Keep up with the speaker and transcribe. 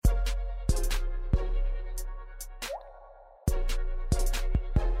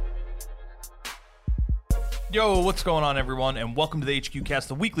Yo, what's going on, everyone? And welcome to the HQ Cast,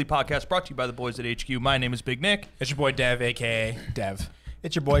 the weekly podcast brought to you by the boys at HQ. My name is Big Nick. It's your boy Dev, a.k.a. Dev.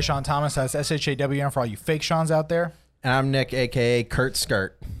 It's your boy Sean Thomas. That's SHAWN for all you fake Seans out there. And I'm Nick, a.k.a. Kurt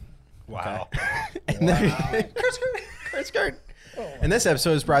Skirt. Wow. Okay. Kurt Skirt. And this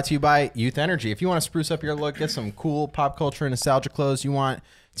episode is brought to you by Youth Energy. If you want to spruce up your look, get some cool pop culture and nostalgia clothes, you want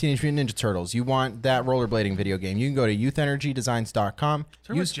Teenage Mutant Ninja Turtles, you want that rollerblading video game, you can go to youthenergydesigns.com.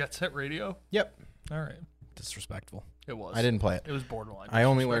 Is there Jet Set Radio? Yep. All right. Disrespectful. It was. I didn't play it. It was borderline.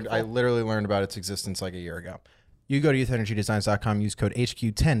 I literally learned about its existence like a year ago. You go to youthenergydesigns.com, use code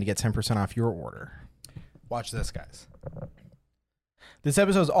HQ10 to get 10% off your order. Watch this, guys. This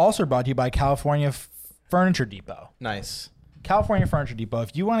episode is also brought to you by California Furniture Depot. Nice. California Furniture Depot.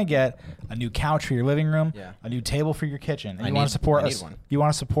 If you want to get a new couch for your living room, Yeah. a new table for your kitchen, and I you want to support I need one. you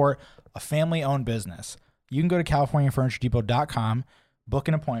want to support a family-owned business, you can go to CaliforniaFurnitureDepot.com, book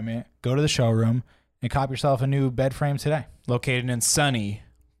an appointment, go to the showroom, and cop yourself a new bed frame today. Located in sunny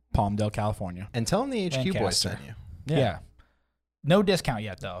Palmdale, California. And tell them the HQ boys Lancaster. sent you. Yeah. No discount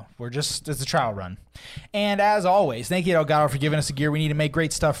yet, though. It's a trial run. And as always, thank you, Elgato, for giving us the gear we need to make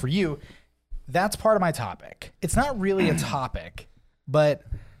great stuff for you. That's part of my topic. It's not really a topic, but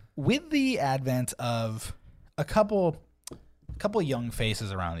with the advent of a couple young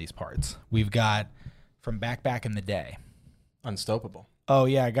faces around these parts, we've got from back in the day. Unstoppable. Oh,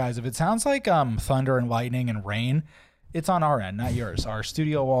 yeah, guys, if it sounds like thunder and lightning and rain, it's on our end, not yours. Our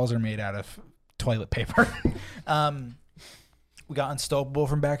studio walls are made out of toilet paper. We got Unstoppable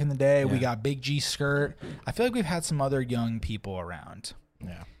from back in the day. Yeah. We got Big G Skirt. I feel like we've had some other young people around.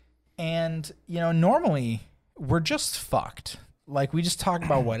 Yeah. And, normally we're just fucked. Like, we just talk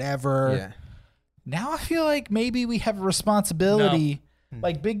about whatever. Yeah. Now I feel like maybe we have a responsibility. No.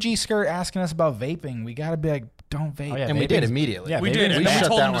 Like Big G Skirt asking us about vaping. We got to be like, don't vape. Oh, yeah, and we did immediately. Yeah, we did. And we then we shut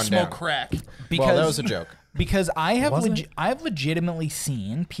told that him to one smoke down. crack. Because, Well, that was a joke. Because I have legitimately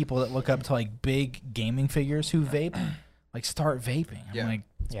seen people that look up to like big gaming figures who vape, like start vaping. I'm like,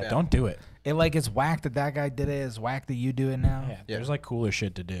 yeah, don't do it. It's whack that guy did it. It's whack that you do it now. Yeah, there's like cooler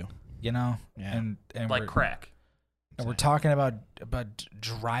shit to do. Yeah. And like crack. And we're talking about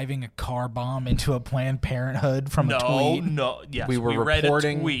driving a car bomb into a Planned Parenthood from a tweet. No, yes. We were read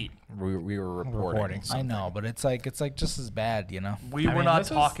reporting. a tweet. We were reporting. I know, but it's like just as bad, We were not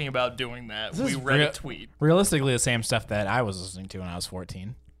talking about doing that. We read a tweet. Realistically, the same stuff that I was listening to when I was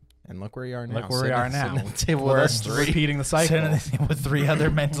 14. And look where you are now. Look where we are now. Sitting at the table with us three. Repeating the cycle. With 3 other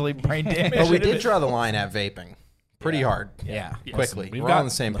mentally brain damaged. But we did draw the line at vaping. Pretty hard. Yeah. Quickly. We've We're got, on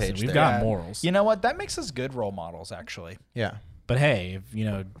the same page We've there. got morals. You know what? That makes us good role models, actually. Yeah. But hey, if,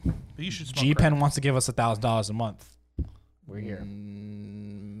 You should smoke G crack. Pen wants to give us $1,000 a month, we're here.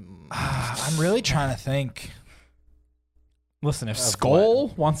 I'm really trying to think. Listen, if Skull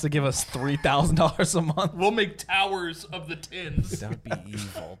wants to give us $3,000 a month, We'll make towers of the tins. That would be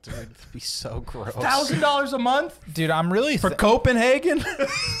evil, dude. It'd be so gross. $1,000 a month? Dude, I'm really for Copenhagen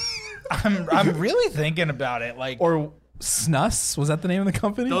I'm really thinking about it. Like, or Snus, was that the name of the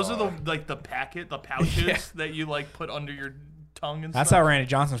company? Those are the pouches that you like put under your tongue and That's stuff. how Randy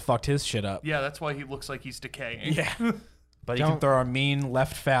Johnson fucked his shit up. Yeah, that's why he looks like he's decaying. Yeah. But he can throw a mean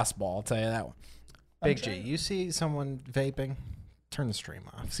left fastball, I'll tell you that one. Big G, you see someone vaping, turn the stream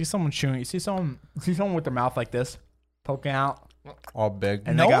off. See someone chewing, you see someone with their mouth like this, poking out. All big.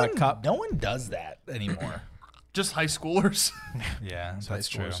 And they got a cup. No one does that anymore. Just high schoolers. Yeah, High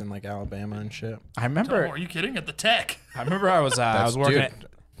schools in like Alabama and shit. I remember. Oh, are you kidding? At the tech. I was working. dude. At,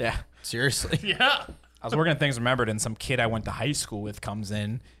 yeah, Seriously. Yeah. I was working at Things Remembered, and some kid I went to high school with comes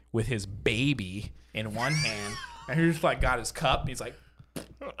in with his baby in one hand, and he just like got his cup. And he's like,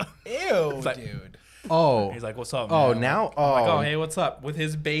 Ew, like- dude. Oh. he's like, "What's up?" Oh, man?" now. I'm like, Oh, "Oh, hey, what's up?" With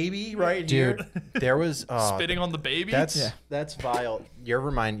his baby right here. dude. There was. Spitting on the baby. That's vile.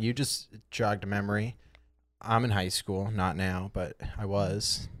 You just jogged a memory. I'm in high school, not now, but I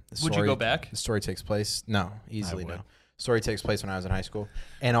was. Would you go back? The story takes place. No, easily I would. no. Story takes place when I was in high school,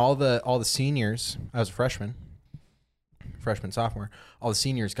 and all the seniors. I was a freshman, sophomore. All the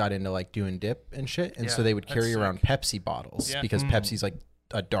seniors got into like doing dip and shit, and so they would carry around Pepsi bottles because Pepsi's like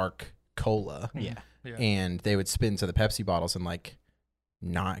a dark cola. Yeah. And they would spit into the Pepsi bottles and like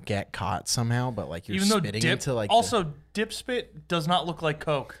not get caught somehow, but like you're Even though spitting dip, into like dip spit does not look like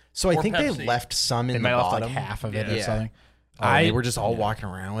Coke. So I or think Pepsi. they left some in They the might have bottom. like half of it or Yeah. something. They were just all walking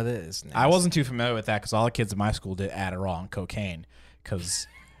around with it. It's I wasn't too familiar with that because all the kids in my school did Adderall and cocaine because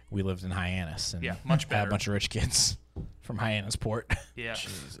we lived in Hyannis and much had better. a bunch of rich kids from Hyannisport. Yeah.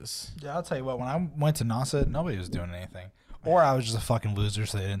 Jesus. Yeah, I'll tell you what. When I went to NASA, nobody was doing anything. Or I was just a fucking loser,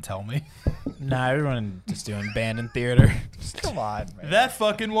 so they didn't tell me. Nah, everyone just doing band and theater. Come on, man. That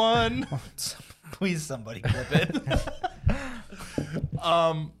fucking one. Please, somebody clip it.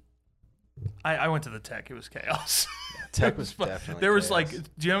 I went to the tech. It was chaos. Tech was definitely. There was chaos. like,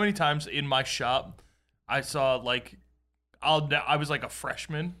 do you know how many times in my shop I saw like, I was like a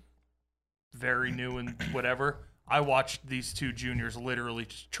freshman, very new and whatever. I watched these two juniors literally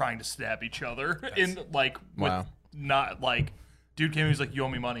just trying to stab each other in like, with Wow. not like, dude came in, he was like, you owe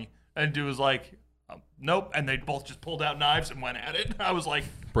me money. And dude was like, nope. And they both just pulled out knives and went at it. I was like,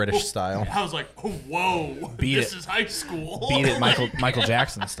 British style. I was like, oh, whoa, Beat this it. is high school. Beat it, Michael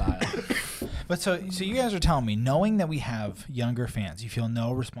Jackson style. But so you guys are telling me, knowing that we have younger fans, you feel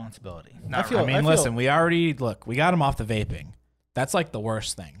no responsibility. Not feel- really. I mean, feel- listen, we got him off the vaping. That's like the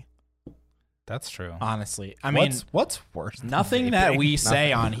worst thing, That's true. honestly. I mean, what's worse? than nothing that vaping? we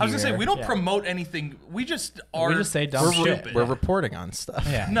say on here. I was gonna say we don't yeah. promote anything. We just are. We just say dumb shit. stupid. We're reporting on stuff.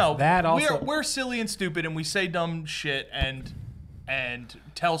 Yeah, No, that also. we're silly and stupid, and we say dumb shit and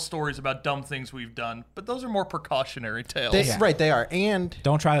tell stories about dumb things we've done. But those are more precautionary tales. They, Right, they are. And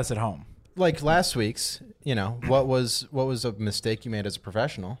Don't try this at home. like last week's, what was a mistake you made as a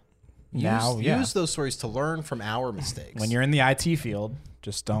professional? Use those stories to learn from our mistakes. When you're in the IT field,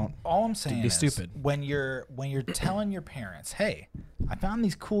 just don't. All I'm saying be is, stupid. when you're telling your parents, "Hey, I found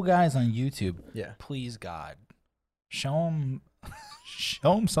these cool guys on YouTube." Yeah. Please, God, show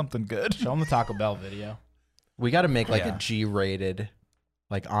them something good. Show them the Taco Bell video. we got to make like Yeah. a G-rated,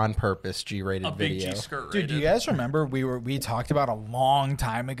 like on purpose G-rated a big video. G skirt. Dude, do you guys remember we talked about a long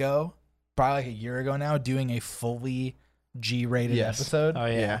time ago, probably like a year ago now, doing a fully G-rated Yes. episode? Oh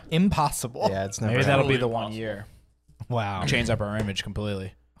yeah. Impossible. Yeah, it's never. Maybe that'll Totally be the one impossible. year. Wow. Change up our image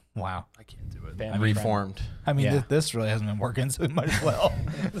completely. Wow. I can't do it. Family reformed. I mean, Yeah. this really hasn't been working, so we might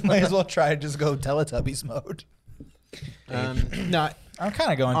as well try to just go Teletubbies mode. No, I'm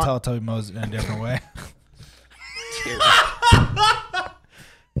kind of going Teletubby mode in a different way.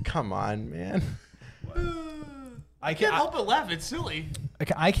 come on, man. I Can't help but laugh. It's silly.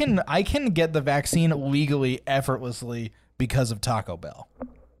 I can get the vaccine legally, effortlessly because of Taco Bell.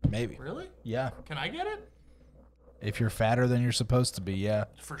 Maybe. Really? Yeah. Can I get it? If you're fatter than you're supposed to be, yeah.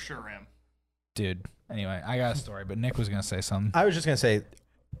 For sure am. Dude. Anyway, I got a story, but Nick was going to say something. I was just gonna say,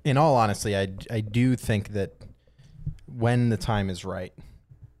 in all honesty, I do think that when the time is right,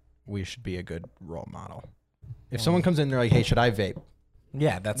 we should be a good role model. If someone comes in, they're like, "Hey, should I vape?"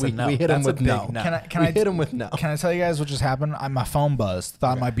 Yeah, that's We- a no. we hit 'em That's a with big no. no. Can we I hit them with no. Can I tell you guys what just happened? My phone buzzed.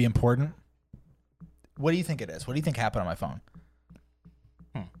 Thought it might be important. What do you think it is? What do you think happened on my phone?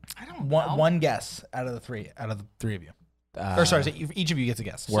 I don't know. One guess out of the three of you. Or sorry, so each of you gets a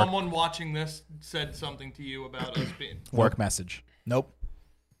guess. Someone watching this said something to you about us being. Work message. Nope.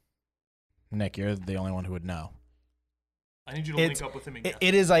 Nick, you're the only one who would know. I need you to link up with him again.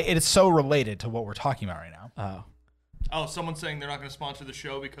 It is so related to what we're talking about right now. Oh. Oh, someone's saying they're not going to sponsor the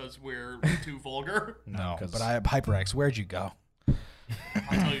show because we're too vulgar. No, 'cause- but I have HyperX. Where'd you go? I'll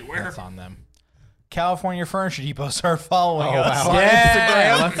tell you where. That's on them. California Furniture Depot start following Oh, us wow.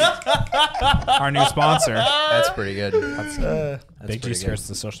 on Instagram. let's- our new sponsor. That's pretty good. That's That's Big G pretty Skirt's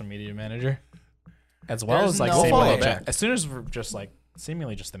the social media manager. As well There's as like no seemingly follow ju- back. as soon as we're just like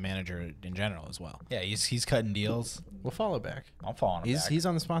seemingly just the manager in general as well. Yeah, he's cutting deals. We'll follow back. I'm following him back. He's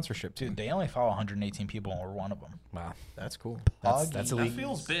on the sponsorship team. Dude, they only follow 118 people, and we're one of them. Wow. That's cool. That's Poggy. that's That elite.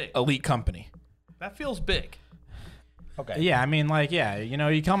 feels big. Elite company. That feels big. Okay. Yeah, I mean, like, yeah,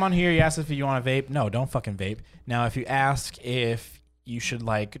 you come on here, you ask if you want to vape. No, don't fucking vape. Now, if you ask if you should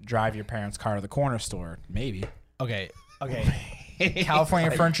like drive your parents' car to the corner store, maybe. Okay.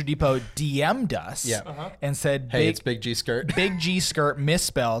 California Furniture Depot DM'd us Yeah. and said, Hey, it's Big G skirt. Big G skirt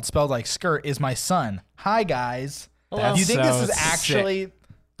misspelled, spelled like skirt, is my son. Hi guys. That's Do you think so this is sick. actually?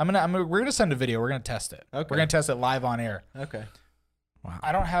 We're gonna send a video. We're gonna test it. Okay. We're gonna test it live on air. Okay.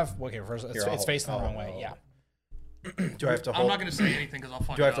 I don't have. Okay, first Here, it's I'll facing the hold- wrong way. Yeah. Do I have to I'm hold? not going to say anything because I'll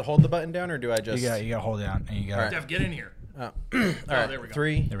fuck Do I have it to up. hold the button down, or do I just? You gotta hold it down, and you gotta. All right. Dev, get in here. Oh. All right. there we go.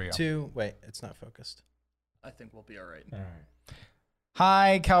 3, There we go. 2. Wait, it's not focused. I think we'll be all right.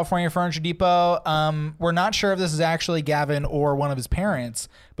 Hi, California Furniture Depot. We're not sure if this is actually Gavin or one of his parents,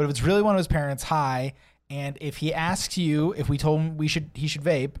 but if it's really one of his parents, hi. And if he asks you if we told him he should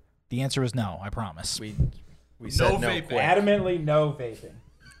vape, the answer is no. I promise. We said no. vaping. quick. Adamantly no vaping.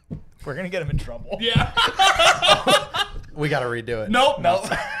 We're gonna get him in trouble. Yeah. We got to redo it. Nope.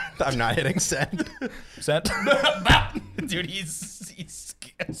 I'm not hitting send. Sent. Dude, he's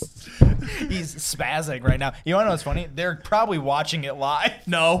spazzing right now. You wanna know what's funny? They're probably watching it live.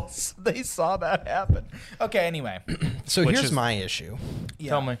 No. They saw that happen. Okay, anyway. So Which here's is- my issue. Yeah.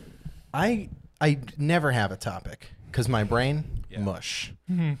 Tell me. I never have a topic because my brain mush.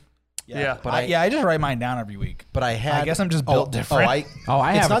 Yeah. Yeah. But I just write mine down every week. But I had. I guess I'm just built different. I It's have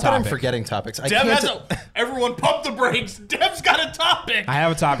a not that I'm topic. forgetting topics. I Dev can't. has everyone pump the brakes. Dev's got a topic. I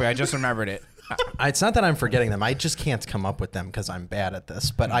have a topic. I just remembered it. It's not that I'm forgetting them. I just can't come up with them because I'm bad at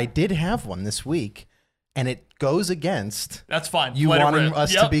this. But I did have one this week, and it goes against. That's fine. You Let it wanting rip.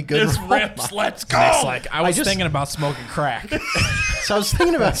 us to Yep, be good This role rips. models. Let's go. Next, like I was just- thinking about smoking crack. So I was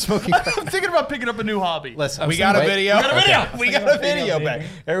thinking about smoking crack. I'm thinking about picking up a new hobby. Listen, We got a wait. video. We got a video. We got a video back.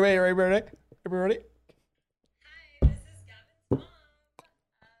 Everybody? Everybody?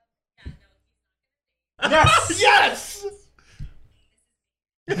 Yes. Yes.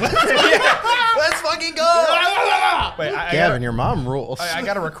 Let's fucking go. Wait, Gavin, your mom rules. I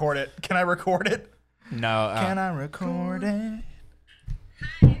gotta record it. Can I record it? No. Can I record it?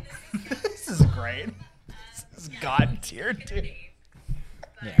 This is great. This is God tier, dude.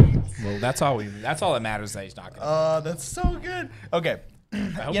 Yeah. Well, that's all that matters. That he's not gonna. Oh, that's so good. Okay.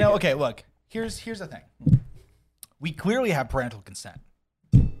 hope You you know, do. okay, look. Here's the thing. We clearly have parental consent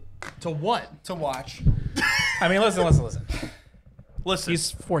To what? to watch. I mean, listen. Listen. He's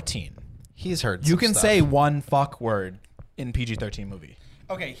 14. He's heard. You some can stuff. say one fuck word in PG-13 movie.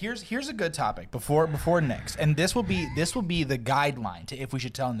 Okay, here's a good topic before Nick's, and this will be the guideline to if we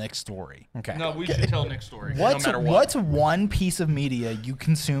should tell Nick's story. Okay. No, we should tell Nick's story. What's no matter what. what's one piece of media you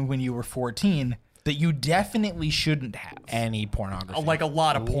consumed when you were 14 that you definitely shouldn't have? Any pornography. Like a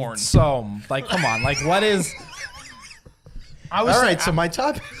lot of porn. So, like, come on. Like, what is? I was All right, so my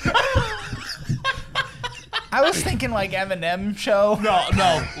topic. I was thinking like Eminem show. No,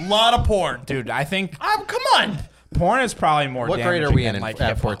 a lot of porn. Dude, I think Come on. porn is probably more. What grade are damaging we than, in like, at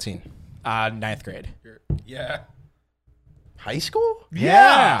hip-hop. 14? Ninth grade. Yeah. High school?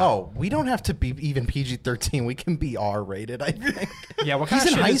 Yeah. Oh, we don't have to be even PG-13. We can be R-rated, I think. Yeah. What He's kind of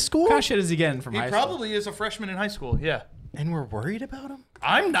in shit high is- school? What kind of shit is he getting from He high school? probably is a freshman in high school. Yeah. And we're worried about him?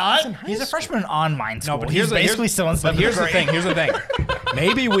 I'm not. He's a freshman on mine school. No, but he's here's basically still in But seventh here's the grade. thing. Here's the thing.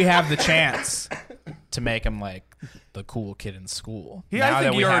 Maybe we have the chance to make him like the cool kid in school. Yeah, I Now think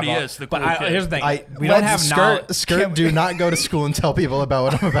that he we have already all- is the but cool kid. Here's the thing. we let's don't have skirt, knowledge. do not go to school and tell people about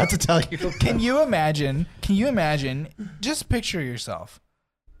what I'm about to tell you. Can you imagine? Just picture yourself,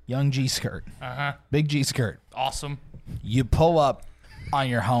 young G skirt, big G skirt. Awesome. You pull up on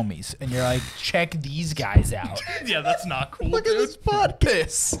your homies and you're like, check these guys out. Yeah, that's not cool, Look at dude. this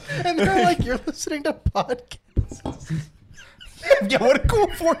podcast. And they're like, you're listening to podcasts. Yeah, what a cool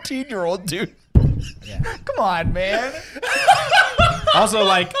 14-year-old dude. Yeah. Come on, man. Also,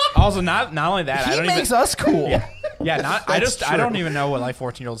 not only that. I He don't makes even. us cool. Yeah. That's I don't true. even know what like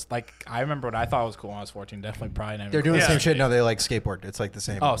 14-year-olds like. I remember what I thought was cool when I was 14. Definitely probably not. They're doing Yeah. the same shit. No, they like skateboard. It's like the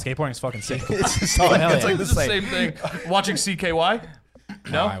same. Oh, skateboarding is fucking sick. It's the same. Oh, hell It's yeah. like It's the same thing. Watching CKY?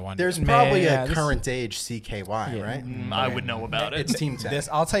 No? I wonder. There's probably Yeah, a this- current age CKY, right? I would know about it. It's Team 10.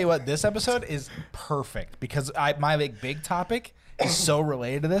 I'll tell you what, this episode is perfect because my big topic is so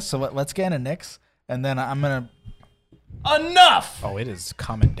related to this. So let's get into Nick's, and then I'm gonna. Enough! Oh, it is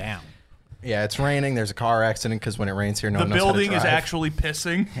coming down. Yeah, it's raining. There's a car accident because when it rains here, no The one knows how to building is drive. actually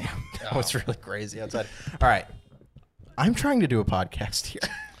pissing. Oh, it's really crazy outside. All right. I'm trying to do a podcast here.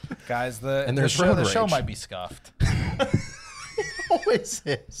 Guys, And the there's show, road the show rage. might be scuffed. Always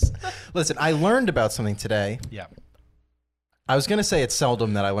is. Listen, I learned about something today. Yeah. I was going to say it's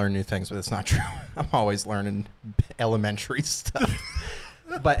seldom that I learn new things, but it's not true. I'm always learning elementary stuff.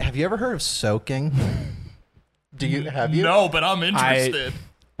 But have you ever heard of soaking? Have you? No, but I'm interested.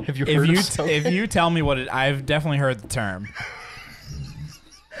 Have you heard of soaking? If you tell me what it, I've definitely heard the term.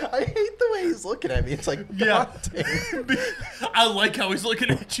 I hate the way he's looking at me. It's like, Yeah. God damn. I like how he's looking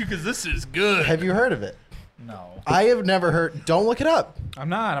at you because this is good. Have you heard of it? No. I have never heard. Don't look it up. I'm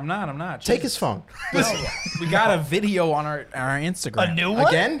not. Take his phone. We got a video on our Instagram. A new one?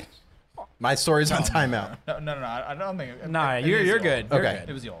 Again? My story's on timeout. No. I don't think. Nah, it was you're the good. old You're Okay. one.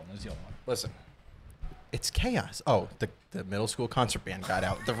 It was the old one. It was the old one. Listen, it's chaos. Oh, the middle school concert band got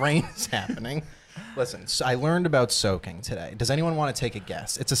out. The rain is happening. Listen, so I learned about soaking today. Does anyone want to take a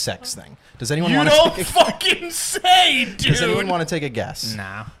guess? It's a sex thing. Does anyone You want to don't take a fucking say, dude. Does anyone want to take a guess?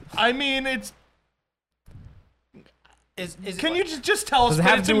 Nah. I mean, it's. Is Can you just tell us? Does it but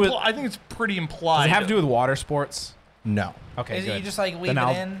have it's to do with- I think it's pretty implied. Does it have to do with water sports? No. Okay, Is it good. you just like leave then it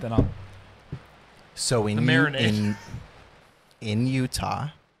I'll, in? Then I'll. So The marinade. in Utah,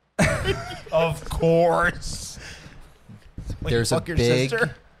 Of course. When you there's a fuck your big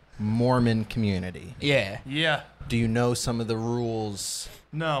sister? Mormon community. Yeah. Yeah. Do you know some of the rules?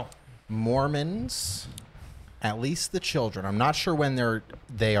 No. Mormons, at least the children, I'm not sure when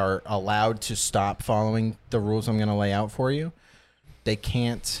they are allowed to stop following the rules I'm going to lay out for you. They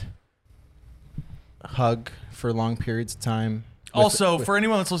can't hug for long periods of time. Also, for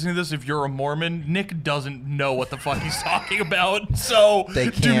anyone that's listening to this, if you're a Mormon, Nick doesn't know what the fuck he's talking about. So do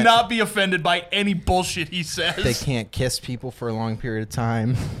can't- not be offended by any bullshit he says. They can't kiss people for a long period of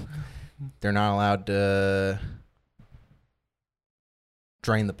time. They're not allowed to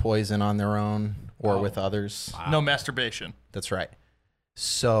drain the poison on their own or with others. No masturbation. That's right.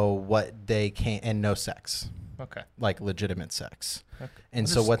 So what they can't, and no sex, Okay. like legitimate sex. Okay. And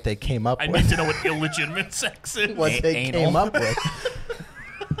so what they came up I with, need to know what illegitimate sex is. what they Anal. came up with,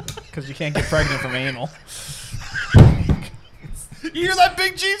 Because you can't get pregnant from anal. You hear that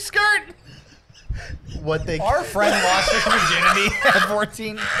big G skirt? what they Our friend lost his virginity at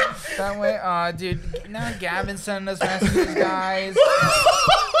 14. That way, dude. Now Gavin sending us messages, guys.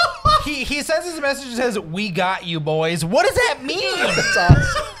 He sends us a message that says, "We got you, boys." What does that mean? That's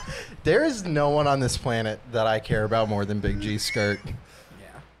awesome. There is no one on this planet that I care about more than Big G skirt.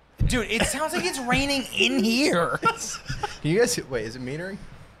 Dude, it sounds like it's raining in here. Can you guys wait? Is it metering?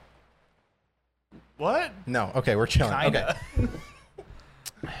 What? No. Okay, we're chilling. Kinda. Okay.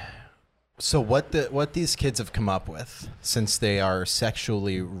 So what these kids have come up with, since they are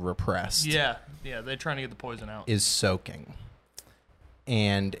sexually repressed, Yeah. Yeah, they're trying to get the poison out. is soaking,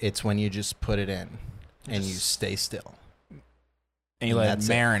 and it's when you just put it in and you stay still. And you let it That's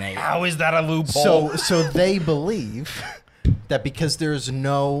it. marinate. How is that a loophole? So they believe that because there's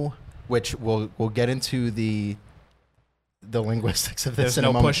no, which we'll get into the linguistics of this There's in a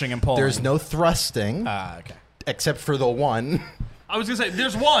no moment. pushing and pulling. There's no thrusting Okay. except for the one. I was going to say,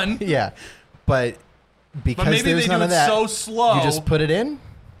 there's one, Yeah, but because but maybe there's they none do of it that, so slow. you just put it in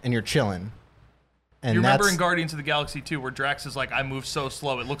and you're chilling. And You remember that's in Guardians of the Galaxy 2 where Drax is like, I move so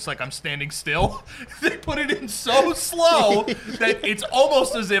slow, it looks like I'm standing still? They put it in so slow that it's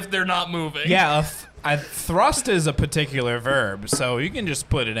almost as if they're not moving. Yeah, a thrust is a particular verb, so you can just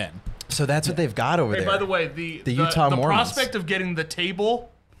put it in. so that's what they've got over Hey, there. by the way, the Utah Mormons. prospect of getting the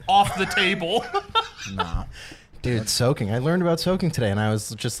table off the table. No. Dude, soaking. I learned about soaking today, and I was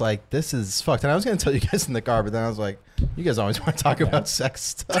just like, this is fucked. And I was going to tell you guys in the car, but then I was like, you guys always want to talk about sex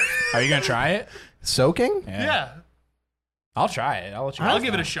stuff. Are you gonna try it? Soaking? Yeah. I'll try it. I'll let you. I'll guys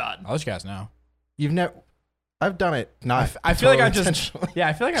give it know. a shot. I'll let you guys know. You've never... I've done it. Not I feel like totally I've just. intentionally, Yeah,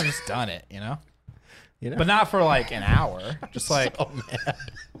 I feel like I've just done it. You know, you know? but not for like an hour. Just like Oh, man.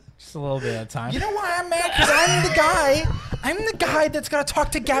 just a little bit at a time. You know why I'm mad? Because I'm the guy that's gonna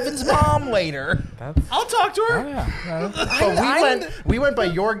talk to Gavin's mom later. I'll talk to her. Oh, yeah. But we went by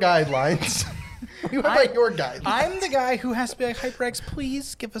your guidelines. We went by your guidelines. I'm the guy who has to be like, HyperX,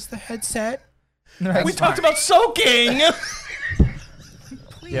 please give us the headset. We talked about soaking.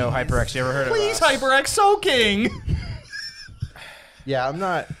 Yo, HyperX, you ever heard Please, of? HyperX soaking. Yeah, I'm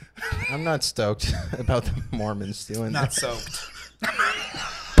not stoked about the Mormons doing Not that. soaked.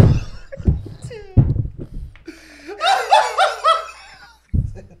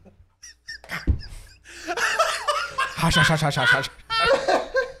 Hush, hush, hush, hush, hush, hush.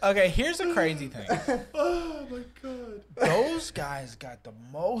 Okay, here's the crazy thing. Oh my god. Those guys got the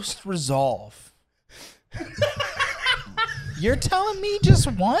most resolve. You're telling me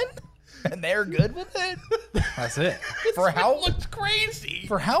just one? And they're good with it? That's it. For how Looks crazy.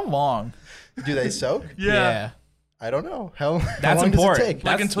 for how long? Do they soak? Yeah. I don't know. How That's long important. does it take?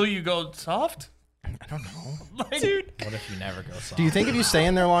 Like until you go soft? I don't know. Like, dude. What if you never go soft? Do you think if you stay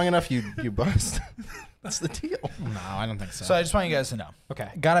in there long enough, you bust? That's the deal. No, I don't think so. So I just want you guys to know. Okay.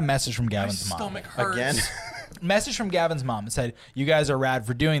 Got a message from My Gavin's mom. stomach hurts. Again. Message from Gavin's mom. It said, "You guys are rad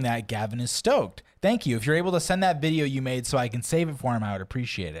for doing that. Gavin is stoked. Thank you. If you're able to send that video you made so I can save it for him, I would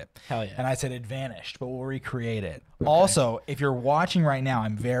appreciate it." Hell yeah. And I said, "It vanished, but we'll recreate it." Also, if you're watching right now,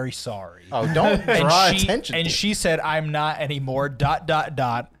 I'm very sorry. Oh, don't draw and she, attention. And to she said, "I'm not anymore. ...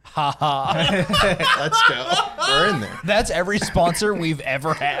 Ha ha." Let's go. We're in there. That's every sponsor we've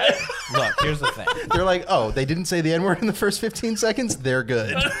ever had. Look, here's the thing. They're like, oh, they didn't say the N word in the first 15 seconds? They're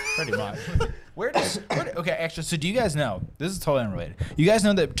good. Pretty much. Okay, actually, so do you guys know? This is totally unrelated. You guys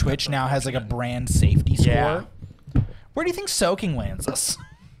know that Twitch now has like a brand safety score? Yeah. Where do you think soaking lands us?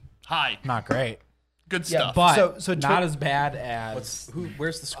 Hi. Not great. Good Yeah, stuff. But So not as bad as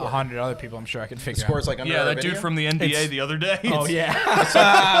Where's the score? 100 other people I'm sure I could The figure score's out. like under Yeah, our that video? dude from the NBA the other day. Oh,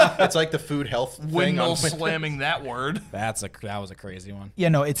 yeah. It's like the food health thing. Windmill on slamming that word. That was a crazy one. Yeah,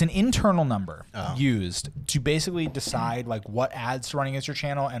 no, it's an internal number Oh. used to basically decide like what ads to run against your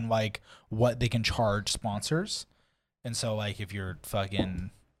channel and like what they can charge sponsors. And so like if you're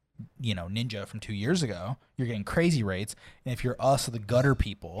fucking, you know, Ninja from 2 years ago, you're getting crazy rates. And if you're us, the gutter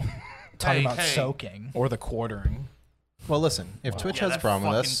people, talking about hey. soaking. Or the quartering. Well, listen, if Twitch Yeah, has a that problem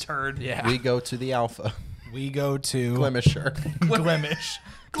with fucking us, turd. Yeah. we go to the alpha. We go to Blemisher. Glimish.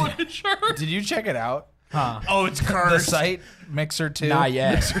 Glimish. Did you check it out? Oh, it's The cursed. site Mixer 2. Not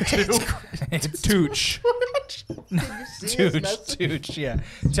yet. It's Tooch. Tooch, yeah.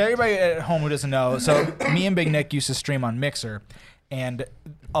 To everybody at home who doesn't know, so me and Big Nick used to stream on Mixer, and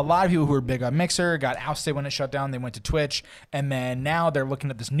a lot of people who were big on Mixer got ousted when it shut down. They went to Twitch, and then now they're looking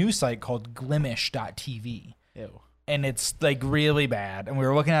at this new site called glimish.tv. Ew. And it's like really bad. And we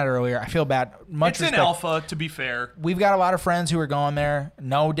were looking at it earlier. I feel bad. Much It's respect. in alpha, to be fair. We've got a lot of friends who are going there.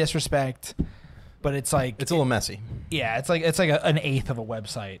 No disrespect, but it's like It's a little messy. yeah, it's like an eighth of a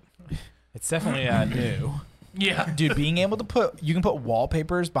website. It's definitely new. Yeah. Dude, being able to you can put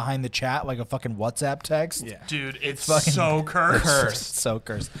wallpapers behind the chat like a fucking WhatsApp text. Yeah. Dude, it's fucking so cursed. Cursed. So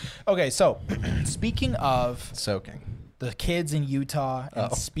cursed. Okay, so speaking of Soaking. the kids in Utah, and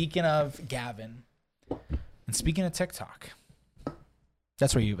Oh. speaking of Gavin, and speaking of TikTok,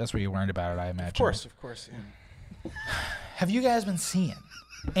 that's where you learned about it, I imagine. Of course. Yeah. Have you guys been seeing?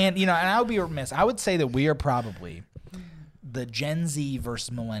 And and I would be remiss. I would say that we are probably the Gen Z versus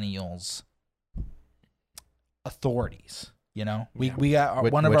Millennials authorities. We got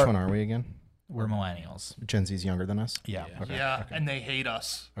Which one of which our. one are we again? We're Millennials. Gen Z's younger than us? Yeah. Okay. Yeah, and they hate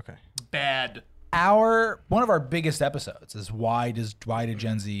us. Okay. Bad. One of our biggest episodes is why do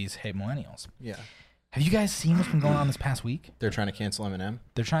Gen Zs hate Millennials? Yeah. Have you guys seen what's been going on this past week? They're trying to cancel Eminem.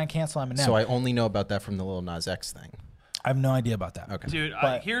 They're trying to cancel Eminem. So I only know about that from the Lil Nas X thing. I have no idea about that. Okay. Dude,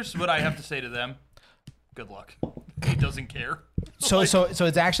 But- here's what I have to say to them. Good luck. He doesn't care. So Like, so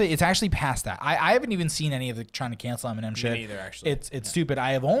it's actually past that. I haven't even seen any of the trying to cancel Eminem shit. neither, actually. It's stupid.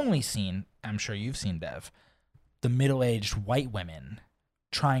 I have only seen, I'm sure you've seen, Dev, the middle-aged white women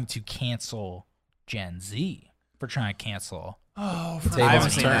trying to cancel Gen Z for trying to cancel. Oh, The for tables I haven't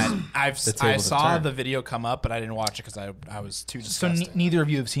have seen turned. that. The I tables have saw turned. the video come up, but I didn't watch it because I was too So disgusted. neither of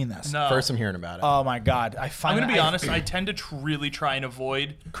you have seen this. no. First I'm hearing about it. Oh my god, I I'm find going to be honest. I tend to really try and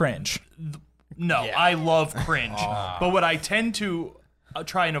avoid. cringe. No, I love cringe. But what I tend to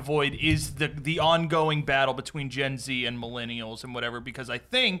try and avoid is the ongoing battle between Gen Z and millennials and whatever, because I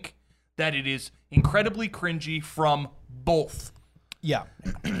think that it is incredibly cringy from both. Yeah.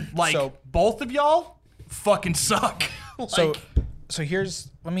 Like, So- both of y'all fucking suck. So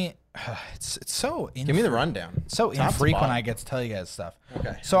here's it's so Give me the rundown. so Top to infrequent bottom. I get to tell you guys stuff.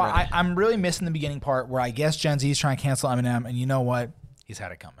 Okay, So I'm ready. I'm really missing the beginning part where I guess Gen Z is trying to cancel Eminem, and you know what? He's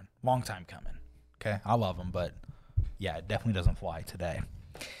had it coming. Long time coming. Okay? I love him, but yeah, it definitely doesn't fly today.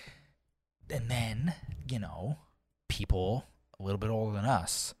 And then, people a little bit older than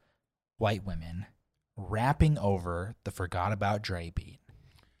us, white women, rapping over the Forgot About Dre beat.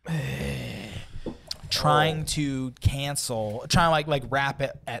 Trying to cancel, trying to like rap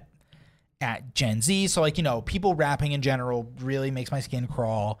it at Gen Z. So people rapping in general really makes my skin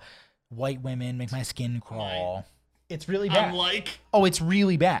crawl. White women make my skin crawl. It's really bad. I'm like, Oh, it's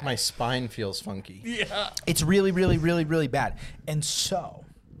really bad. My spine feels funky. yeah. It's really, really, really, really bad. And so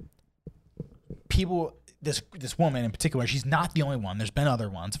people, this woman in particular, she's not the only one. There's been other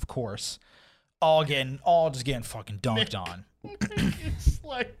ones, of course. All just getting fucking dunked on. It's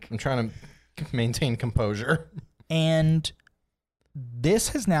like, I'm trying to maintain composure. And this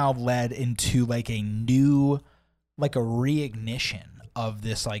has now led into like a reignition of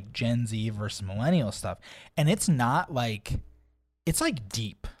this like Gen Z versus millennial stuff. And it's not like, it's like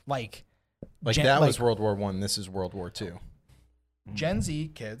deep. Like That was World War I. This is World War II. Gen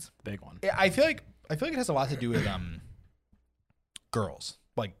Z kids. Big one. I feel like it has a lot to do with girls,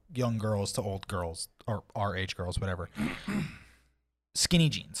 like young girls to old girls or our age girls, whatever. Skinny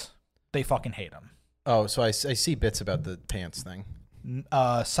jeans. They fucking hate them. Oh, so I see bits about the pants thing.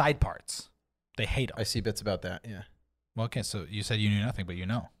 Side parts. They hate them. I see bits about that, yeah. Well, okay, so you said you knew nothing, but you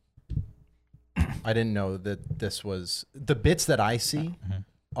know. I didn't know that this was... The bits that I see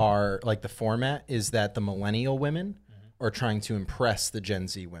are, like the format, is that the millennial women are trying to impress the Gen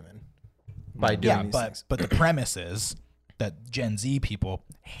Z women by doing these things. but the premise is that Gen Z people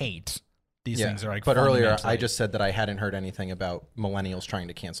hate these things. Are like. But earlier, I fundamentally- just said that I hadn't heard anything about millennials trying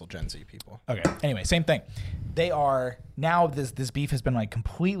to cancel Gen Z people. Okay. Anyway, same thing. They are now this beef has been like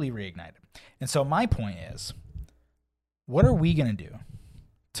completely reignited. And so my point is, what are we gonna do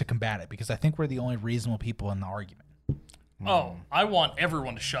to combat it? Because I think we're the only reasonable people in the argument. oh, I want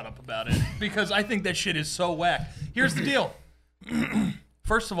everyone to shut up about it because I think that shit is so whack. Here's the deal.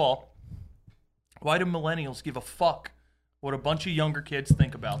 First of all, why do millennials give a fuck what a bunch of younger kids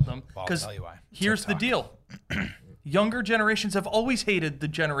think about them? I'll Because tell you why. here's the deal. Younger generations have always hated the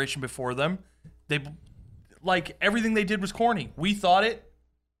generation before them. They like everything they did was corny. We thought it.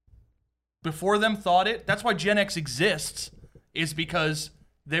 Before them thought it. That's why Gen X exists, is because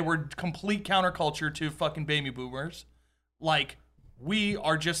they were complete counterculture to fucking baby boomers. Like, we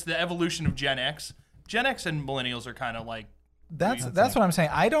are just the evolution of Gen X. Gen X and millennials are kind of like. That's what I'm saying.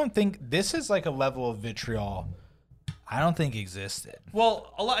 I don't think this is like a level of vitriol I don't think existed.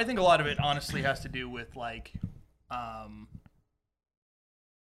 Well, I think a lot of it honestly has to do with like. I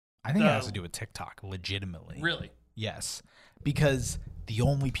think it has to do with TikTok, legitimately. Really? Yes, because the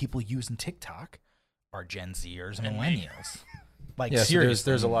only people using TikTok are Gen Zers and millennials. Like, yeah, seriously,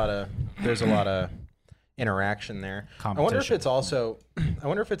 so there's a lot of interaction there. I wonder if it's also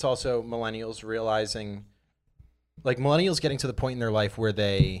millennials realizing, like millennials getting to the point in their life where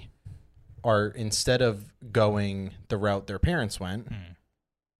they are, instead of going the route their parents went,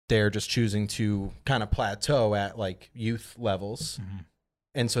 they're just choosing to kind of plateau at like youth levels.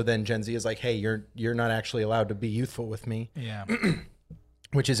 And so then Gen Z is like, hey, you're not actually allowed to be youthful with me. Yeah.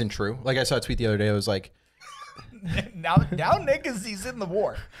 Which isn't true. Like I saw a tweet the other day. It was like, now Nick he's in the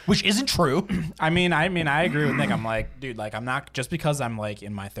war, which isn't true. I mean, I agree with Nick. I'm like, dude, like I'm not, just because I'm like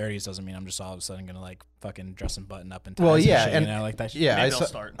in my 30s doesn't mean I'm just all of a sudden gonna like fucking dress and button up and ties. well, yeah, and shit, and you know, like that. Shit. yeah, Maybe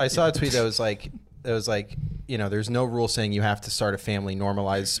I saw a tweet that was like, you know, there's no rule saying you have to start a family,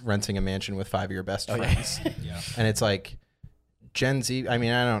 normalize renting a mansion with 5 of your best friends. Yeah. And it's like, Gen Z, I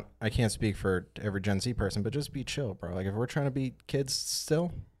mean, I can't speak for every Gen Z person, but just be chill, bro. Like if we're trying to be kids still,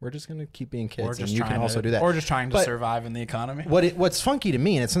 we're just gonna keep being kids, and you can also do that. Or just trying to But survive in the economy. What's funky to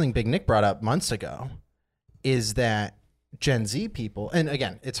me, and it's something Big Nick brought up months ago, is that Gen Z people, and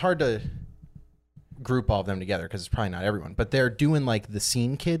again, it's hard to group all of them together because it's probably not everyone, but they're doing like the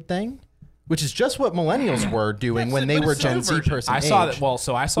scene kid thing, which is just what millennials were doing when they were Gen Z person. I saw that.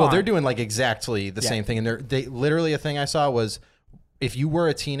 Well, they're doing like exactly the same thing, and they literally, a thing I saw was, if you were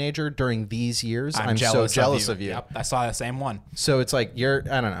a teenager during these years, I'm so jealous of you. Yep, I saw the same one. So it's like I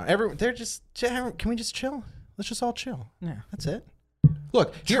don't know. They're just. Can we just chill? Let's just all chill. Yeah, that's it.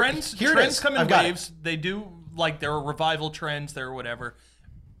 Look, trends come in waves. They do, like, there are revival trends. There are whatever.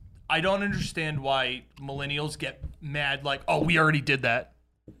 I don't understand why millennials get mad. Like, oh, we already did that.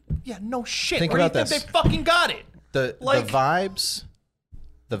 Yeah, no shit. Think Where about do you think this. they fucking got it? The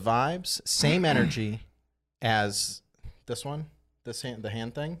vibes, same energy as this one. The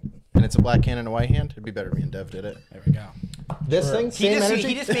hand thing, and it's a black hand and a white hand. It'd be better if me and Dev did it. there we go. This thing, same energy.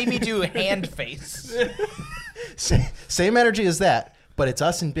 He just made me do a hand face. Same energy as that, but it's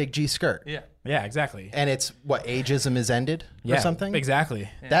us in Big G skirt. Yeah. Yeah, exactly. And it's what, ageism is ended or something? Exactly.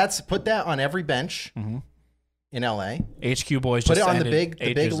 Put that on every bench in LA. HQ boys Put just it on the ended big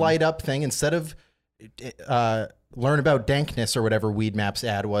ageism. light up thing instead of learn about dankness or whatever Weed Maps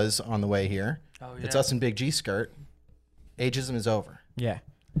ad was on the way here. Oh, yeah. It's us in Big G skirt. Ageism is over. Yeah.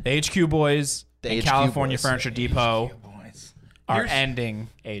 The HQ boys and HQ California boys. Furniture Depot are ending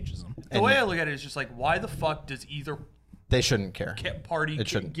ageism. The way I look at it is just like, why the fuck does either They shouldn't care. party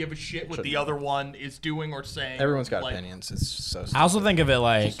shouldn't. give a shit what the other one is doing or saying? Everyone's got like, opinions. It's so stupid. I also think of it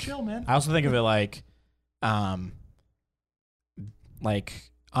like Just chill, man. Like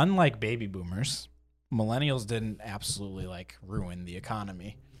unlike baby boomers, millennials didn't absolutely like ruin the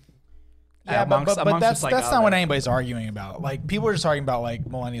economy. Yeah, but that's just, like, not other- what anybody's arguing about. Like, people are just arguing about like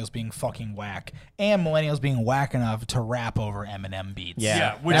millennials being fucking whack and millennials being whack enough to rap over Eminem beats.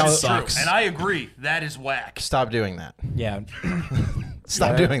 Yeah. Which That is sucks. true. And I agree. That is whack. Stop doing that. Yeah.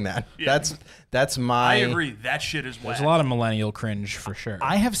 Stop doing that. Yeah. That's my. I agree. That shit is whack. There's a lot of millennial cringe for sure.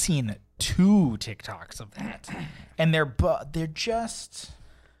 I have seen 2 TikToks of that, and they're just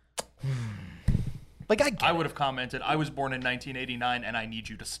like I would have commented, I was born in 1989 and I need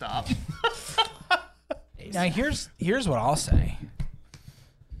you to stop. Now here's what I'll say.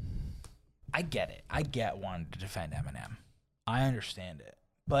 I get it. I get wanting to defend Eminem. I understand it,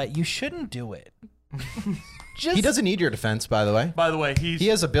 but you shouldn't do it. He doesn't need your defense, by the way. By the way, He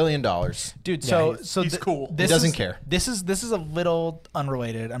has $1 billion. Dude, Yeah, he's cool. This He doesn't is- care. This is a little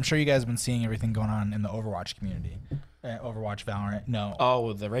unrelated. I'm sure you guys have been seeing everything going on in the Overwatch community. Overwatch, Valorant. No.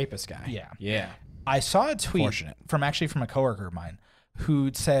 Oh, the rapist guy. Yeah. Yeah. I saw a tweet Fortunate. from a coworker of mine who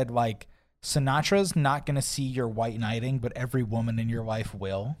said like Sinatra's not going to see your white knighting, but every woman in your life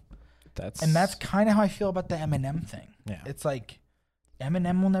will. That's kind of how I feel about the Eminem thing. Yeah. It's like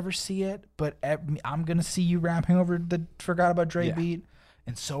Eminem will never see it, but I'm going to see you rapping over the Forgot About Dre Yeah. beat,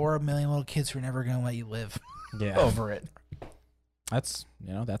 and so are a million little kids who are never going to let you live Yeah. over it. That's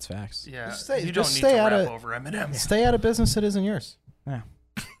facts. Yeah, Just stay- you just don't need stay to out rap of- over Eminem. Stay out of business that isn't yours. Yeah.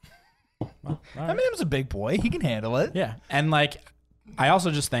 Well, all right. Eminem's a big boy. He can handle it. Yeah. And like I also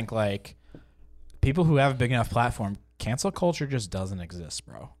just think like people who have a big enough platform, cancel culture just doesn't exist,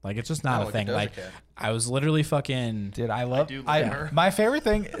 bro. Like it's just not No, a thing. it doesn't, like Cat. I was literally fucking Dude, I love do love her. my favorite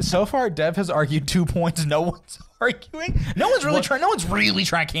thing so far. Dev has argued 2 points. No one's arguing. No one's really trying. No one's really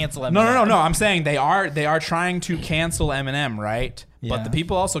trying to cancel Eminem. No. I'm saying they are trying to cancel Eminem, right? But the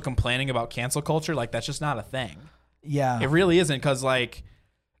people also complaining about cancel culture, like that's just not a thing. Yeah. It really isn't, because like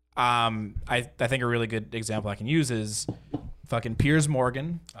I think a really good example I can use is fucking Piers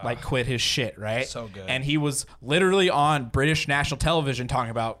Morgan quit his shit, right? So good. And he was literally on British national television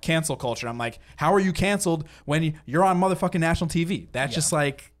talking about cancel culture. I'm like, how are you canceled when you're on motherfucking national TV? That's just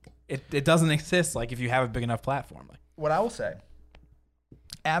like it doesn't exist like if you have a big enough platform. Like, what I will say,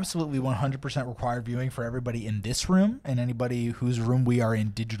 absolutely 100% required viewing for everybody in this room and anybody whose room we are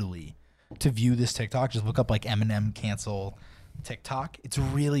in digitally to view this TikTok. Just look up like Eminem cancel TikTok. It's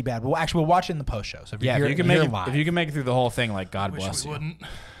really bad. Well, actually, we'll watch it in the post show. So if if you can make it through the whole thing, like God Wish bless we you, wouldn't.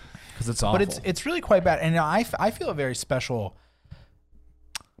 because it's awful. but it's really quite bad. And I feel a very special,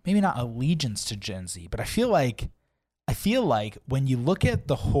 maybe not allegiance to Gen Z, but I feel like when you look at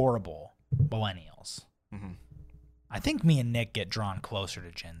the horrible millennials, I think me and Nick get drawn closer to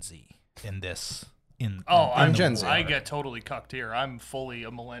Gen Z in this. I'm the Gen Z. war. I get totally cucked here. I'm fully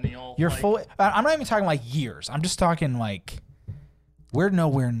a millennial. You're like, fully. I'm not even talking like years. I'm just talking like we're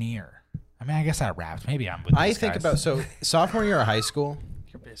nowhere near. I mean, I guess that wraps. Maybe I'm with. I these think guys. about sophomore year of high school.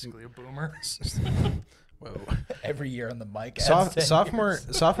 You're basically a boomer. Whoa. every year on the mic. Sophomore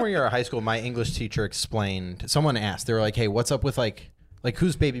year of high school, my English teacher explained. Someone asked, they were like, "Hey, what's up with like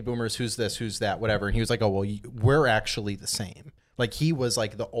who's baby boomers? Who's this? Who's that? Whatever." And he was like, "Oh, well, we're actually the same." Like he was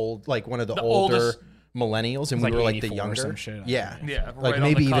like one of the older oldest. millennials, and Like we were like the 84 or younger. some shit. Yeah, Yeah, like right on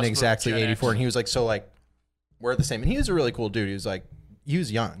maybe the even cusp of exactly Gen 84. X. And he was like, "So like we're the same." And he was a really cool dude. He was like, he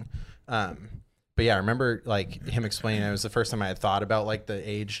was young. But yeah, I remember like him explaining. It was the first time I had thought about like the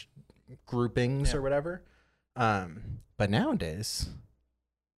age groupings or whatever. But nowadays,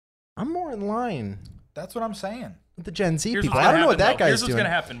 I'm more in line That's what I'm saying. with the Gen Z Here's people. what's I don't know gonna what that happen, though. guy's Here's what's doing. gonna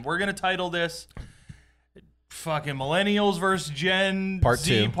happen. We're gonna title this "Fucking Millennials versus Gen Part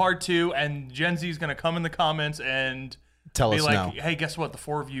Z 2. Part 2," and Gen Z is gonna come in the comments and Tell be us like, no. "Hey, guess what? The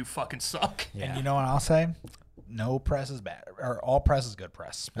four of you fucking suck." Yeah. And you know what I'll say? No press is bad, or all press is good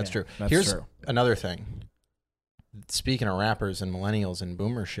press. That's true. that's Here's true. another thing. Speaking of rappers and millennials and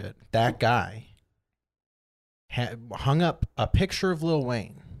boomer shit, that guy hung up a picture of Lil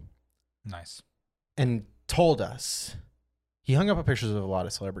Wayne Nice. and told us, he hung up a pictures of a lot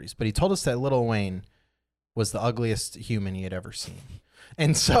of celebrities, but he told us that Lil Wayne was the ugliest human he had ever seen.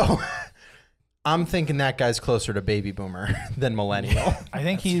 And so I'm thinking that guy's closer to baby boomer than millennial. I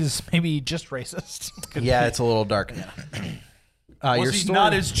think he's maybe just racist. Yeah, it's a little dark. Was Your he story,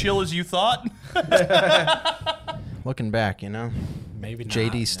 not as chill as you thought? looking back, you know, Maybe not.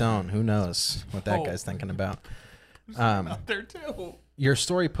 JD Stone, who knows what that Oh. guy's thinking about. Out there too. Your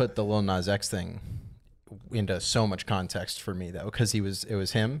story put the Lil Nas X thing into so much context for me though, because it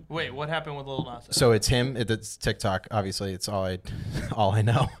was him. Wait, what happened with Lil Nas? So it's him. It's TikTok. Obviously, it's all I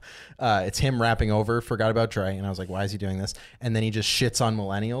know. It's him rapping over "Forgot About Dre," and I was like, "Why is he doing this?" And then he just shits on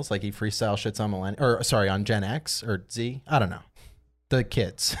millennials, like he freestyle shits on on Gen X or Z. I don't know, the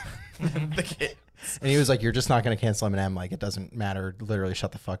kids. The kid. And he was like, "You're just not going to cancel Eminem. Like it doesn't matter. Literally,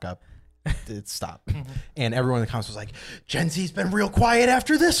 shut the fuck up. Stop." And everyone in the comments was like, "Gen Z's been real quiet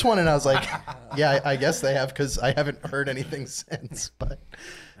after this one," and I was like, "Yeah, I guess they have, because I haven't heard anything since." But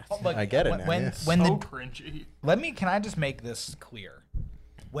Look, I get it now. When, yeah. when So the cringy. can I just make this clear?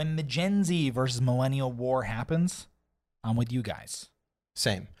 When the Gen Z versus millennial war happens, I'm with you guys.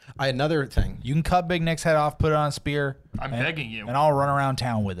 Same. Another thing. You can cut Big Nick's head off, put it on a spear, I'm and- begging you. and I'll run around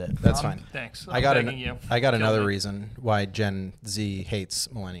town with it. That's fine. Thanks. I I'm got begging you. I got Kill another me. reason why Gen Z hates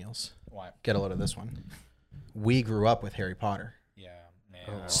millennials. Why? Get a load of this one. We grew up with Harry Potter. Yeah.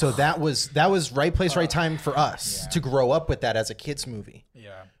 So that was right place, right time for us to grow up with that as a kids movie.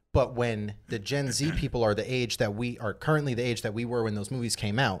 Yeah. But when the Gen Z people are the age that we are currently the age that we were when those movies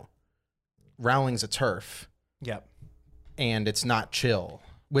came out, Rowling's a TERF Yep. and it's not chill,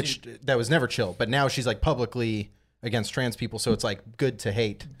 which that was never chill. But now she's like publicly against trans people. So it's like good to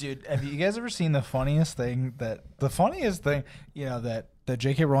hate. Dude, have you guys ever seen the funniest thing that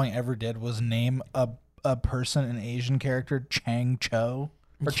J.K. Rowling ever did was name a person, an Asian character, Chang Cho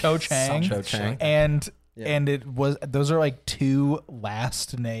or Cho Chang. Cho Chang. And those are like two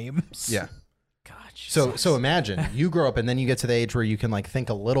last names. Yeah. God. So imagine you grow up and then you get to the age where you can like think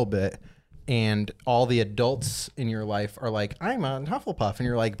a little bit, and all the adults in your life are like, "I'm a Hufflepuff," and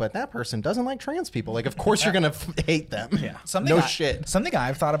you're like, "But that person doesn't like trans people." Like, of course you're gonna hate them. Yeah. Shit. Something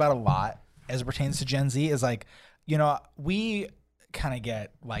I've thought about a lot as it pertains to Gen Z is like, we kind of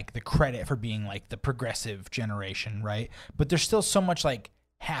get like the credit for being like the progressive generation, right? But there's still so much like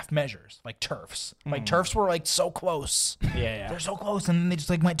half measures, like TERFs. Like TERFs were like so close. Yeah. They're so close, and then they just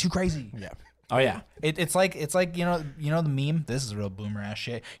like went too crazy. Yeah. Oh yeah. It's like you know the meme. This is real boomer ass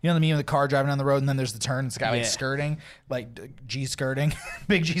shit. You know the meme of the car driving down the road and then there's the turn. It's the guy like Yeah. skirting, like G skirting,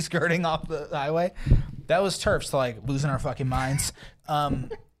 big G skirting off the highway. That was turfs to like losing our fucking minds.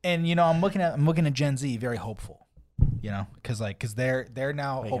 And you know I'm looking at Gen Z very hopeful. You know because they're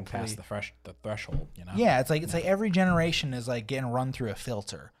now They can hopefully pass the threshold. You know. yeah. It's like every generation is like getting run through a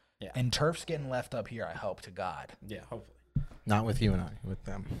filter. Yeah. And turf's getting left up here. I hope to God. Yeah. Hopefully. Not with you and I, with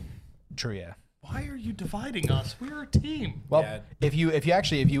them. True. Yeah. Why are you dividing us? We're a team. Well, Yeah. if you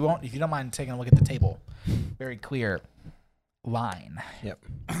don't mind taking a look at the table, very clear line. Yep.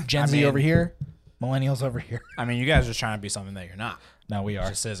 Gen Z over here, millennials over here. I mean, you guys are trying to be something that you're not. No, we are.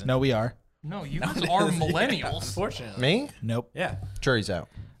 Just isn't. No, we are. No, you guys are millennials. Unfortunately. Me? Nope. Yeah. Jury's out.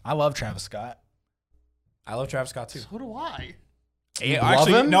 I love Travis Scott. I love Travis Scott too. So do I. Yeah, love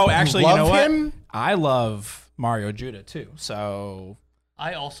him? No, You actually, you love know what? him? I love Mario Judah too. So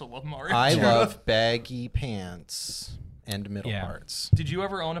I also love Mario. I Judah. love baggy pants and middle Yeah. parts. Did you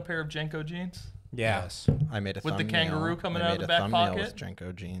ever own a pair of Jenko jeans? yeah. Yes. I made a With the thumbnail. kangaroo coming I out made of the a back thumbnail pocket? with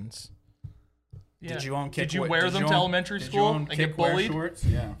Jenko jeans. Yeah. Did you own Did kick- you what- wear did them you to own- elementary did you school own and get kickwear bullied? shorts?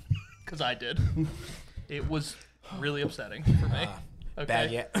 Yeah. Because I did. It was really upsetting for me.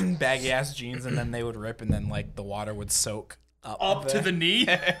 Okay. Baggy ass jeans, and then they would rip, and then like the water would soak Up to the knee.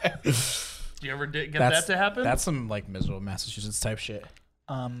 Do you ever get that to happen? That's some like miserable Massachusetts type shit.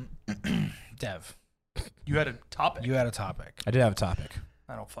 Dev, You had a topic. you had a topic. I did have a topic.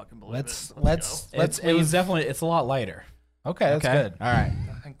 I don't fucking believe Let's it. let's go. let's. It was definitely it's a lot lighter. Okay, that's Okay? good. All right.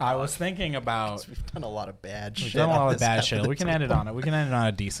 Thank I God. was thinking about We've done a lot of bad we've shit. done a lot on of this bad shit. We can end it episode. on it. We can end it on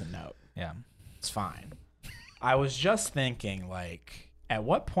a decent note. Yeah. It's fine. I was just thinking, like, at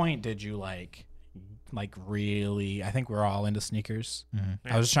what point did you like really? I think we're all into sneakers.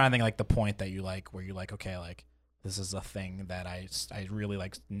 Mm-hmm. I was just trying to think, like, the point that you like, where you're like, okay, like, this is a thing that I really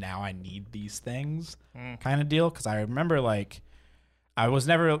like. Now I need these things, kind of deal. Because I remember, like, I was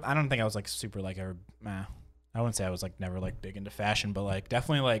never. I don't think I was like super like ever. I wouldn't say I was like never like big into fashion, but like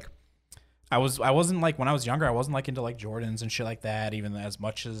definitely like. I wasn't like when I was younger. I wasn't like into like Jordans and shit like that. Even as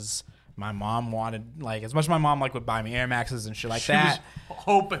much as my mom wanted, like as much as my mom like would buy me Air Maxes and shit like She was that.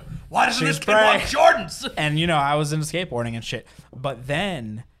 hoping. Why doesn't She this was kid want praying. Jordans? And you know, I was into skateboarding and shit. But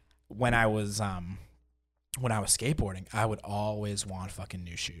then when I was skateboarding, I would always want fucking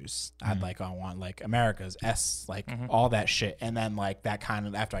new shoes. I want like America's S, like all that shit. And then like that kind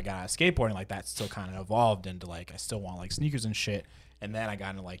of after I got out of skateboarding, like that still kind of evolved into like I still want like sneakers and shit. And then I got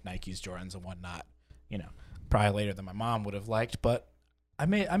into like Nikes, Jordans, and whatnot. You know, probably later than my mom would have liked, but I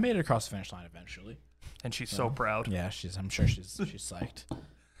made it across the finish line eventually. And she's so proud. Yeah, I'm sure she's psyched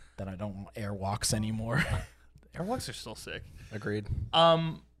that I don't want Airwalks anymore. Airwalks are still sick. Agreed.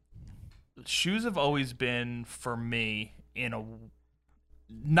 Shoes have always been for me in a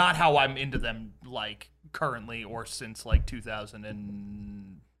not how I'm into them like currently or since like 2000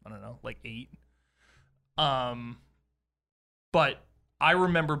 and I don't know like 8. But I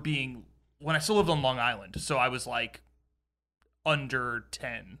remember being when I still lived on Long Island, so I was like under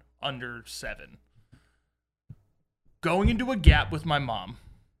 10, under 7. Going into a Gap with my mom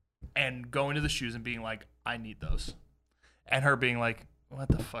and going to the shoes and being like, I need those. And her being like, what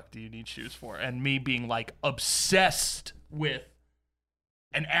the fuck do you need shoes for? And me being like obsessed with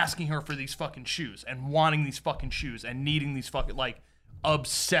and asking her for these fucking shoes and wanting these fucking shoes and needing these fucking like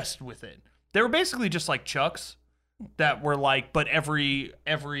obsessed with it. They were basically just like Chucks that were like, but every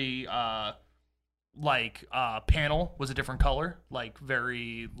panel was a different color, like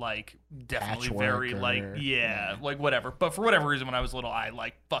very like definitely Patchwork very or- like yeah, like whatever. But for whatever reason, when I was little, I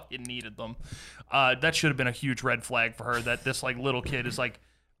like fucking needed them. That should have been a huge red flag for her that this like little kid is like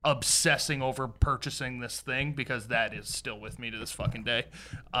obsessing over purchasing this thing, because that is still with me to this fucking day,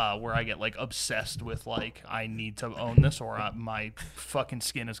 where I get like obsessed with like I need to own this or my fucking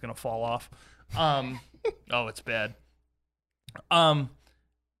skin is gonna fall off. Oh, it's bad.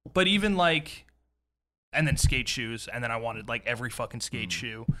 But even like, and then skate shoes, and then I wanted like every fucking skate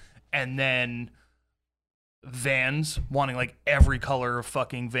shoe, and then Vans, wanting like every color of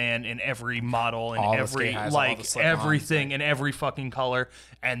fucking van in every model and All the every skate highs, all like the slip-ons, everything in every fucking color,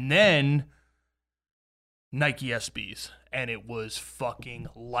 and then Nike SBs, and it was fucking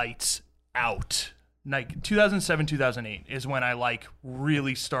lights out. Nike 2007 2008 is when I like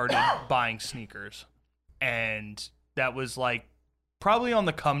really started buying sneakers, and that was like probably on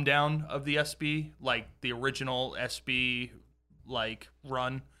the come down of the SB, like the original SB like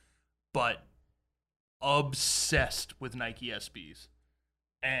run, but obsessed with Nike SBs.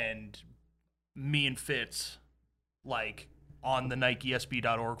 And me and Fitz, like on the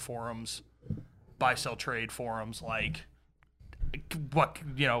NikeSB.org forums, buy sell trade forums, like what,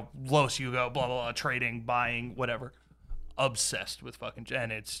 Los Hugo, blah, blah, blah, trading, buying, whatever. Obsessed with fucking,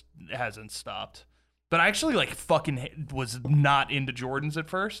 and it hasn't stopped. But I actually like fucking was not into Jordans at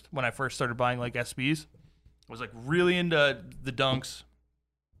first when I first started buying like SBs. I was like really into the Dunks.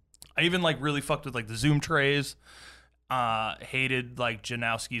 I even like really fucked with like the Zoom trays. Hated like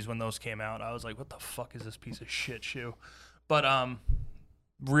Janowski's when those came out. I was like, what the fuck is this piece of shit shoe? But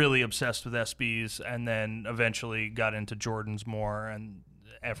really obsessed with SBs, and then eventually got into Jordans more and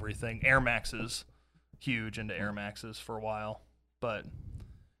everything. Air Maxes, huge into Air Maxes for a while. But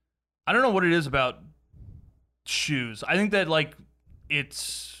I don't know what it is about shoes. I think that like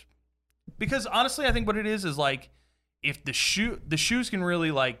it's because honestly I think what it is like if the shoes can really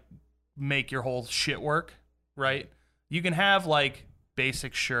like make your whole shit work, right? You can have like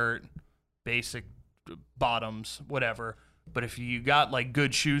basic shirt, basic bottoms, whatever, but if you got like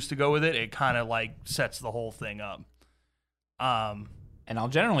good shoes to go with it, it kind of like sets the whole thing up. And I'll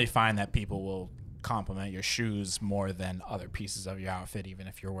generally find that people will compliment your shoes more than other pieces of your outfit, even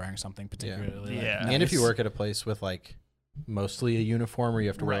if you're wearing something particularly Yeah. nice. And if you work at a place with like mostly a uniform where you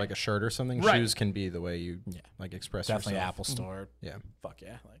have to wear like a shirt or something, shoes can be the way you like express definitely yourself. Apple Store. Yeah. Fuck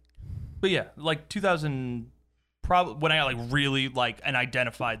yeah. Like, But yeah, like 2000, probably when I like really like and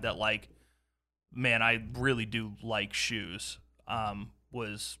identified that like, man, I really do like shoes.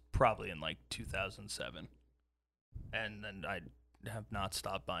 Was probably in like 2007, and then I have not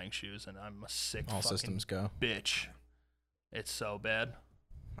stopped buying shoes, and I'm a sick All fucking systems go. bitch. It's so bad.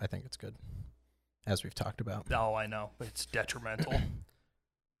 I think it's good, as we've talked about. Oh, I know, but it's detrimental.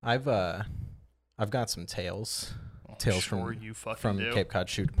 I've got some tales. Tales sure you fucking from do. Cape Cod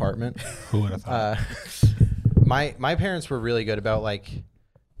Shoe Department. Who would have thought? My parents were really good about like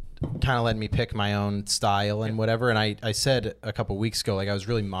kind of letting me pick my own style and whatever. And I said a couple weeks ago, like I was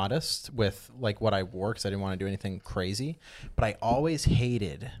really modest with like what I wore because I didn't want to do anything crazy. But I always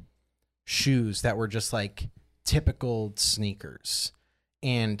hated shoes that were just like typical sneakers.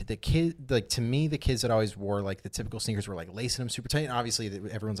 And the kid, like to me, the kids that always wore like the typical sneakers were like lacing them super tight. And obviously,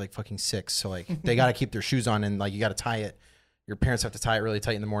 everyone's like fucking 6, so like they got to keep their shoes on, and like you got to tie it. Your parents have to tie it really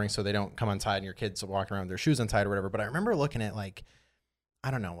tight in the morning so they don't come untied, and your kids walk around with their shoes untied or whatever. But I remember looking at like,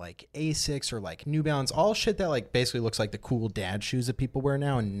 I don't know, like Asics or like New Balance, all shit that like basically looks like the cool dad shoes that people wear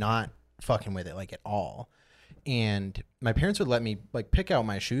now, and not fucking with it like at all. And my parents would let me like pick out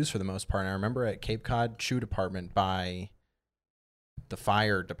my shoes for the most part. And I remember at Cape Cod Shoe Department by the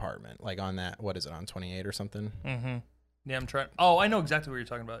fire department, like on that, what is it, on 28 or something? Mm-hmm. Yeah, I'm trying. Oh, I know exactly what you're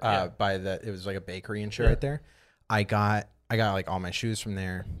talking about. Yeah. By that, it was like a bakery and shit right there. I got like all my shoes from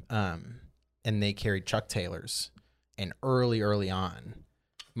there. And they carried Chuck Taylors. And early on,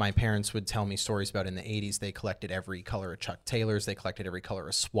 my parents would tell me stories about in the 80s, they collected every color of Chuck Taylors. They collected every color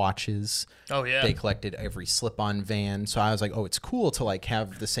of swatches. Oh, yeah. They collected every slip-on Van. So I was like, oh, it's cool to like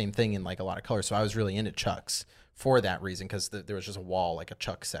have the same thing in like a lot of colors. So I was really into Chucks for that reason, because there was just a wall, like a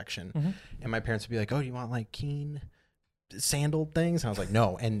Chuck section. Mm-hmm. And my parents would be like, oh, do you want like Keen sandaled things? And I was like,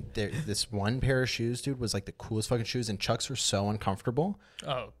 no. And this one pair of shoes, dude, was like the coolest fucking shoes. And Chucks were so uncomfortable.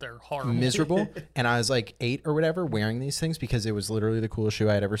 Oh, they're horrible. Miserable. And I was like 8 or whatever wearing these things because it was literally the coolest shoe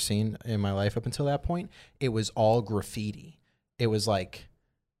I had ever seen in my life up until that point. It was all graffiti. It was like,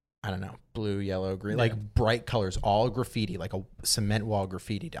 I don't know, blue, yellow, green, like bright colors, all graffiti, like a cement wall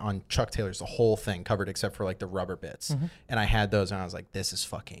graffiti on Chuck Taylor's, the whole thing covered except for like the rubber bits. Mm-hmm. And I had those and I was like, this is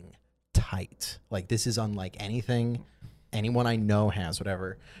fucking tight. Like this is unlike anything anyone I know has,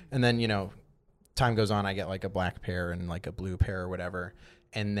 whatever. And then, time goes on, I get like a black pair and like a blue pair or whatever.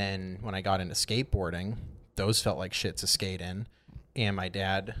 And then when I got into skateboarding, those felt like shit to skate in. And my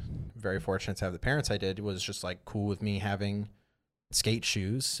dad, very fortunate to have the parents I did, was just like cool with me having skate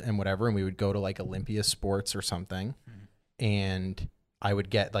shoes and whatever. And we would go to like Olympia Sports or something. And I would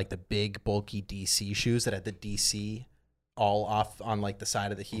get like the big bulky DC shoes that had the DC all off on like the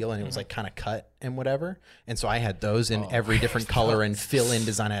side of the heel, and it was like kind of cut and whatever. And so I had those in every different color and fill-in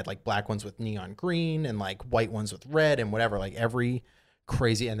design. I had like black ones with neon green and like white ones with red and whatever, like every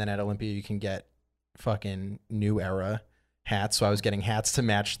crazy. And then at Olympia you can get fucking New Era hats, so I was getting hats to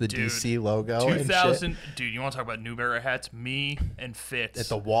match the DC logo. 2000, and shit. dude. You want to talk about New Era hats? Me and Fitz At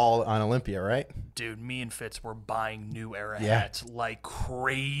the wall on Olympia, right? Dude, me and Fitz were buying New Era Yeah. hats like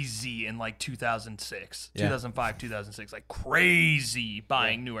crazy in like 2006, Yeah. 2005, 2006, like crazy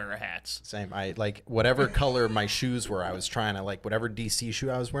buying New Era hats. Same. I like whatever color my shoes were, I was trying to like whatever DC shoe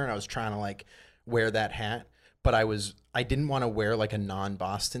I was wearing, I was trying to like wear that hat. But I didn't want to wear like a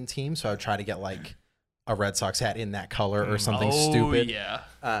non-Boston team, so I would try to get like a Red Sox hat in that color or something stupid. Yeah.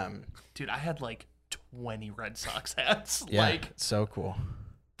 Dude, I had like 20 Red Sox hats. Yeah, Like so cool.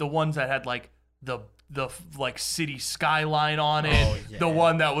 the ones that had like the like city skyline on it. The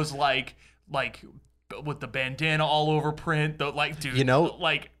one that was like with the bandana all over print. The like, dude,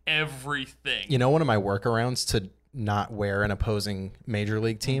 like everything. One of my workarounds to not wear an opposing major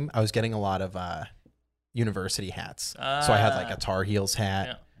league team, I was getting a lot of university hats. So I had like a Tar Heels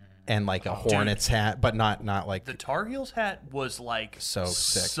hat and like a Hornets hat, but not like the Tar Heels hat was like so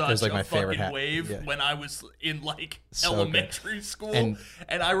sick. Such it was like a my favorite hat. wave when I was in like So elementary school,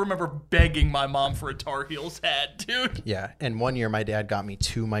 And I remember begging my mom for a Tar Heels hat, dude. Yeah, and one year my dad got me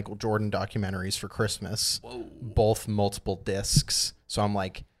 2 Michael Jordan documentaries for Christmas. Whoa. Both multiple discs. So I'm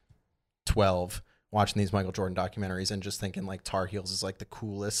like 12 watching these Michael Jordan documentaries and just thinking like Tar Heels is like the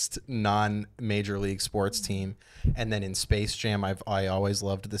coolest non-major league sports team. And then in Space Jam, I always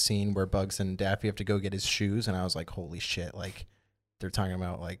loved the scene where Bugs and Daffy have to go get his shoes, and I was like, holy shit, like they're talking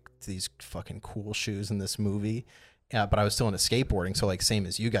about like these fucking cool shoes in this movie. But I was still into skateboarding, so like same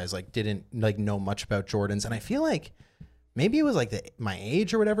as you guys, like didn't like know much about Jordans, and I feel like maybe it was like my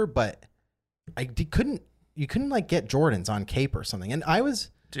age or whatever, but you couldn't like get Jordans on Cape or something, and I was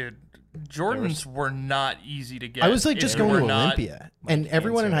Jordans were not easy to get. I was like just going to not, Olympia, and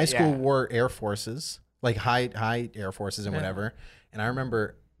everyone in high school wore Air Forces, like high Air Forces and whatever. And I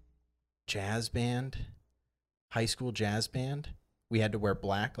remember high school jazz band. We had to wear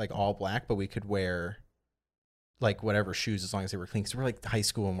black, like all black, but we could wear like whatever shoes as long as they were clean. Because we're like high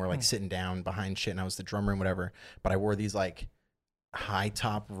school and we're like sitting down behind shit, and I was the drummer and whatever. But I wore these like high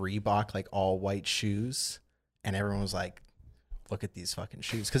top Reebok, like all white shoes, and everyone was like, look at these fucking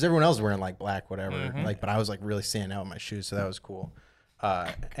shoes, because everyone else was wearing like black whatever, like, but I was like really standing out with my shoes, so that was cool.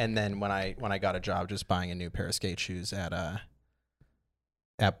 And then when I got a job, just buying a new pair of skate shoes at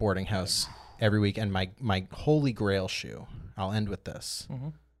boarding house every week, and my holy grail shoe, I'll end with this,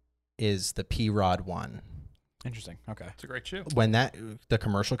 is the P-Rod 1. Interesting. Okay, it's a great shoe. When the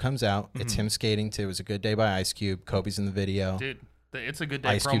commercial comes out, it's him skating to "It Was a Good Day" by Ice Cube. Kobe's in the video. Dude, It's a Good Day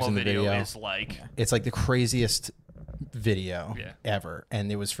Ice Cube's promo in the video video. is like it's like the craziest video ever,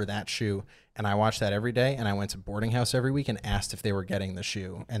 and it was for that shoe, and I watched that every day, and I went to boarding house every week and asked if they were getting the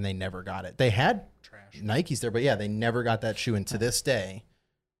shoe, and they never got it. They had Nikes there, but they never got that shoe, and to this day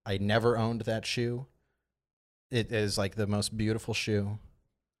I never owned that shoe. It is like the most beautiful shoe.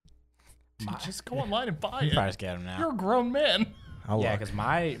 just go online and buy you it. probably just get them now. You're a grown man. Yeah, because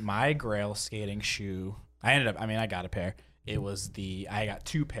my grail skating shoe, I got a pair. I got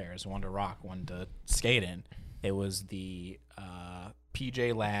 2 pairs, one to rock, one to skate in. It was the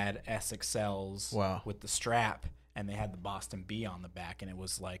PJ Ladd SXLs with the strap, and they had the Boston B on the back, and it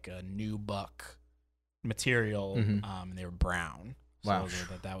was like a new buck material, and they were brown. So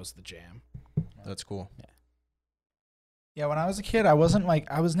that was the jam. That's cool. Yeah, when I was a kid, I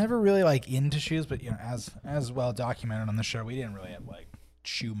was never really like into shoes, but as well documented on the show, we didn't really have like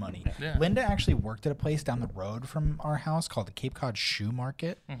shoe money. Yeah. Linda actually worked at a place down the road from our house called the Cape Cod Shoe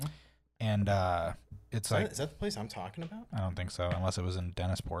Market, and it's is that the place I'm talking about? I don't think so, unless it was in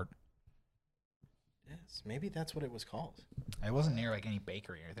Dennisport. Yes, maybe that's what it was called. It wasn't near like any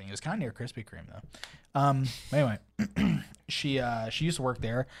bakery or anything. It was kind of near Krispy Kreme though. Anyway, she used to work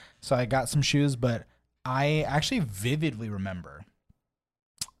there, so I got some shoes, but I actually vividly remember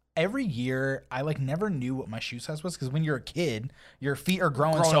every year I like never knew what my shoe size was, because when you're a kid, your feet are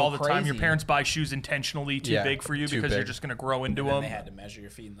growing so all the crazy. time. Your parents buy shoes intentionally too big for you because you're just gonna grow into them. They had to measure your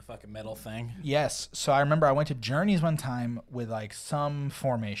feet in the fucking metal thing. Yes. So I remember I went to Journeys one time with like some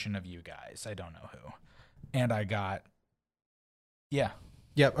formation of you guys. I don't know who, and I got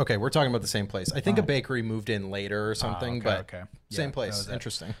Yep. Okay, we're talking about the same place. I think a bakery moved in later or something, but same place.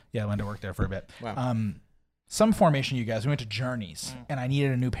 Interesting. Yeah, Linda worked there for a bit. Wow. Some formation, you guys. We went to Journeys, and I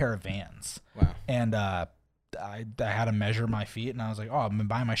needed a new pair of Vans. Wow. And I had to measure my feet, and I was like, oh, I've been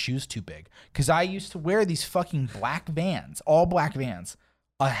buying my shoes too big, because I used to wear these fucking black Vans, all black Vans,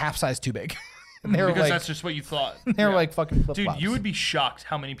 a half size too big. And they were because like, that's just what you thought. They were like fucking flip-flops. Dude, you would be shocked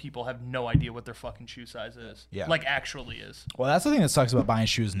how many people have no idea what their fucking shoe size is. Yeah. Like actually is. Well, that's the thing that sucks about buying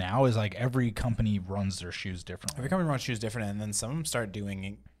shoes now, is like every company runs their shoes differently. Every company runs shoes different, and then some of them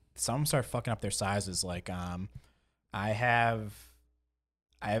start fucking up their sizes. Like I have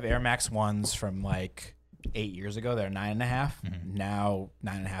Air Max 1s from like 8 years ago. They're 9.5. Now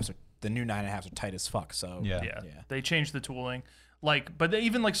 9.5s the new 9.5s are tight as fuck. So yeah. They changed the tooling. Like, but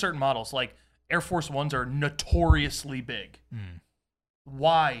even like certain models, like Air Force Ones are notoriously big.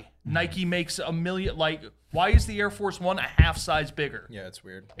 Why? Nike makes a million. Like, why is the Air Force One a half size bigger? Yeah, it's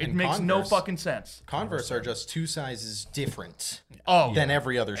weird. It makes no fucking sense. Converse are just 2 sizes different than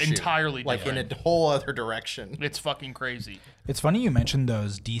every other shoe. Entirely like different. in a whole other direction. It's fucking crazy. It's funny you mentioned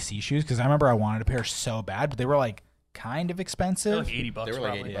those DC shoes, because I remember I wanted a pair so bad, but they were like kind of They're expensive. like $80 They were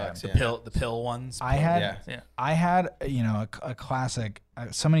like probably. $80. The pill ones. I had Yeah. I had a classic.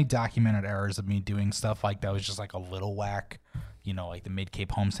 So many documented errors of me doing stuff like that was just like a little whack. Like the Mid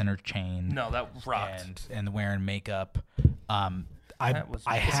Cape Home Center chain. No, that rocked. And wearing makeup. That was-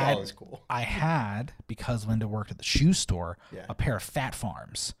 I That's had always cool. I had, because Linda worked at the shoe store, Yeah. a pair of Fat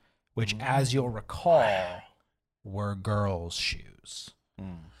Farms, which, as you'll recall, were girls' shoes.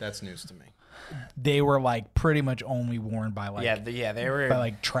 That's news to me. They were like pretty much only worn by like they were. by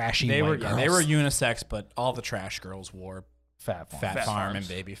like trashy. They were white girls. they were unisex, but all the trash girls wore Fat Farms. Fat Farm Farms. and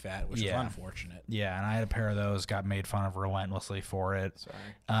Baby Fat, which Yeah. was unfortunate. Yeah, and I had a pair of those. Got made fun of relentlessly for it.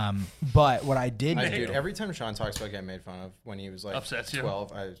 Sorry. But what I did do, Dude, every time Sean talks about getting made fun of when he was like Upsets you?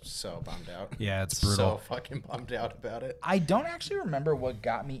 12, I was so bummed out. yeah, it's brutal. So fucking bummed out about it. I don't actually remember what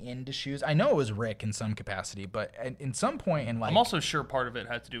got me into shoes. I know it was Rick in some capacity, but in some point in like, I'm also sure part of it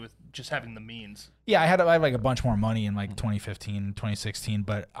had to do with just having the means. yeah, I had like a bunch more money in like 2015, 2016,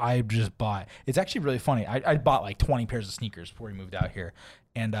 but I just bought. It's actually really funny. I bought like 20 pairs of sneakers before we moved out here,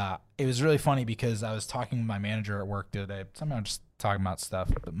 and it was really funny because I was talking with my manager at work the other day. Somehow just talking about stuff,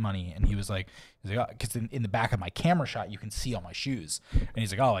 money, and he was like, because in the back of my camera shot you can see all my shoes, and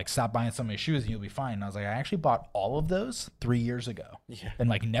he's like, oh, like stop buying some of my shoes and you'll be fine. And I was like, I actually bought all of those 3 years ago, and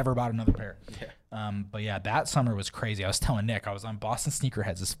like never bought another pair. But yeah, that summer was crazy. I was telling Nick, I was on Boston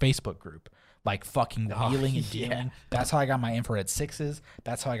Sneakerheads, this Facebook group, like fucking wheeling and dealing. That's how I got my infrared 6s.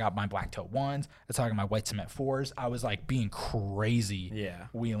 That's how I got my black toe 1s. That's how I got my white cement 4s. I was like being crazy,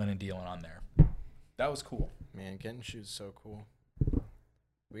 wheeling and dealing on there. That was cool. Man, getting shoes is so cool.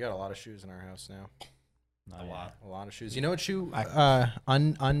 We got a lot of shoes in our house now. A lot of shoes. You know what shoe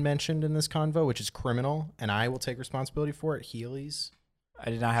unmentioned in this convo, which is criminal, and I will take responsibility for it? Heelys. I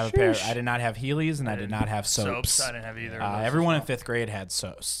did not have a pair. I did not have Heelys, and I did not have soaps. I didn't have either. of those Everyone as in 5th grade had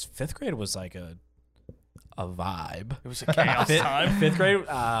soaps. 5th grade was like a vibe. It was a chaos time. 5th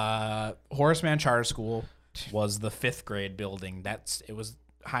grade, Horace Mann Charter School was the 5th grade building.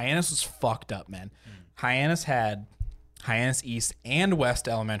 Hyannis was fucked up, man. Hyannis had Hyannis East and West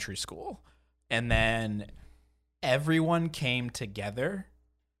Elementary School, and then everyone came together,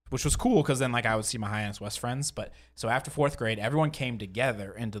 which was cool because then like I would see my Hyannis West friends. But so after 4th grade, everyone came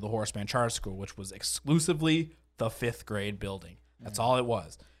together into the Horace Mann Charter School, which was exclusively the 5th grade building. That's all it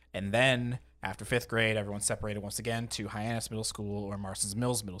was. And then after 5th grade, everyone separated once again to Hyannis Middle School or Marston's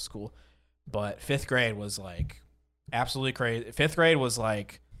Mills Middle School. But 5th grade was like absolutely crazy. 5th grade was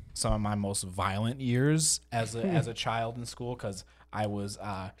like some of my most violent years as a child in school because I was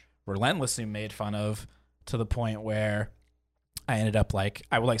relentlessly made fun of to the point where I ended up like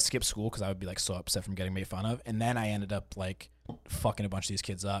I would like skip school because I would be like so upset from getting made fun of, and then I ended up like fucking a bunch of these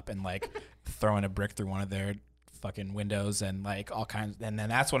kids up and like throwing a brick through one of their fucking windows and like all kinds. And then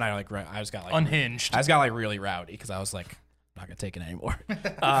that's when I just got like Unhinged. I just got like really rowdy because I was like, I'm not gonna take it anymore.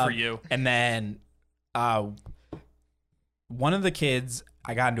 For you. And then one of the kids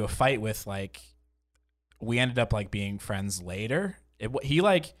I got into a fight with, like we ended up like being friends later. He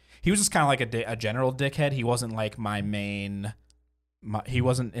was just kind of like a general dickhead. He wasn't like he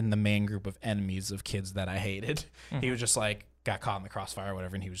wasn't in the main group of enemies of kids that I hated. He was just like got caught in the crossfire or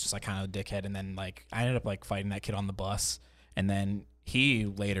whatever, and he was just like kind of a dickhead. And then like I ended up like fighting that kid on the bus, and then he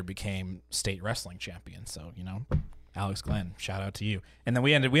later became state wrestling champion. So Alex Glenn, shout out to you. And then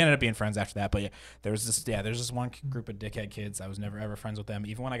we ended up being friends after that. But yeah, there's this one group of dickhead kids. I was never ever friends with them.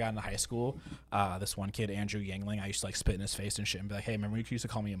 Even when I got into high school, this one kid, Andrew Yangling, I used to like spit in his face and shit and be like, hey, remember you used to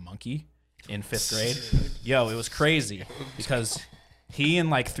call me a monkey in 5th grade? Yo, it was crazy because he and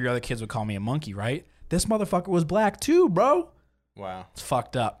like 3 other kids would call me a monkey, right? This motherfucker was black too, bro. Wow. It's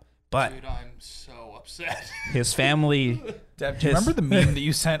fucked up. But Dude, I'm so upset. his family. Dev, do you remember the meme that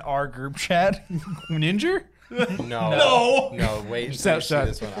you sent our group chat? Ninja? No. Wait. So- See so-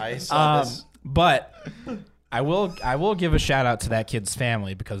 this one. I saw this. But I will give a shout out to that kid's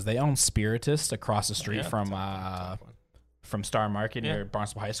family because they own Spiritist across the street from Star Market near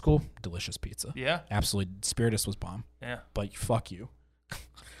Barnstable High School. Delicious pizza. Yeah. Absolutely. Spiritist was bomb. Yeah. But fuck you.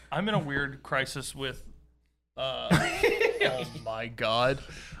 I'm in a weird crisis with. Oh my god.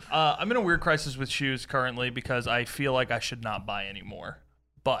 I'm in a weird crisis with shoes currently because I feel like I should not buy anymore,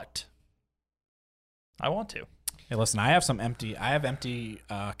 but I want to. Hey, listen, I have empty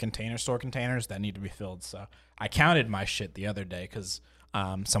store containers that need to be filled. So I counted my shit the other day because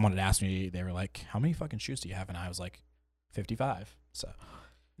someone had asked me. They were like, "How many fucking shoes do you have?" And I was like, 55. So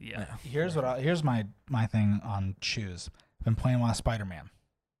Yeah. Here's my thing on shoes. I've been playing a lot of Spider-Man.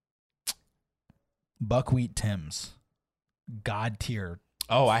 Buckwheat Timbs, God tier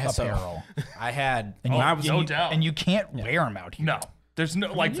I had apparel. I had And no doubt. and you can't wear them out here. No. There's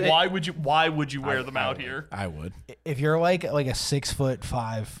no like, why would you wear them out here? I would. If you're like a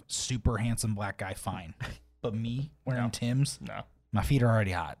 6'5" super handsome black guy, fine. But me wearing Timbs, No. my feet are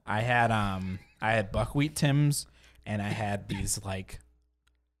already hot. I had buckwheat Timbs, and I had these like,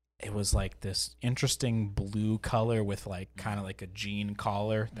 it was like this interesting blue color with like kind of like a jean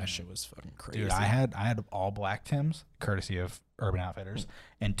collar. That shit was fucking crazy. Dude, I had all black Timbs, courtesy of Urban Outfitters,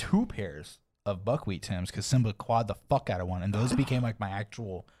 and 2 pairs of buckwheat Timbs because Simba quad the fuck out of one, and those became like my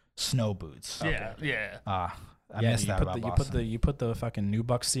actual snow boots. Yeah. I missed that about Boston. You put the fucking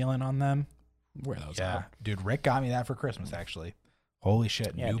nubuck sealant on them. Wear those out. Dude, Rick got me that for Christmas actually. Holy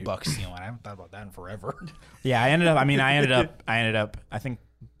shit, Yeah, dude. nubuck sealant. I haven't thought about that in forever. Yeah, I ended up. I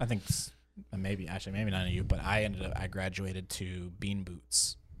think maybe not you, but I graduated to bean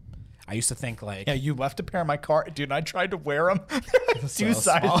boots. I used to think like, Yeah, you left a pair in my car, dude. And I tried to wear them. So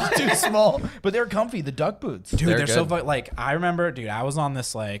sizes too small, but they're comfy. The duck boots, dude, they're so good. like. I remember, dude. I was on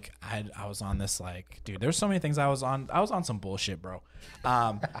this like. Dude. There's so many things I was on. I was on some bullshit, bro.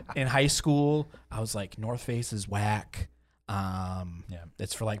 In high school, I was like, North Face is whack.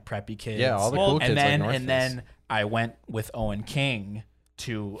 It's for like preppy kids. Yeah, all the cool kids like North and Face. then I went with Owen King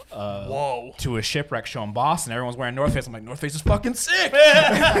to Whoa. to a shipwreck show in Boston. Everyone's wearing North Face. I'm like, North Face is fucking sick.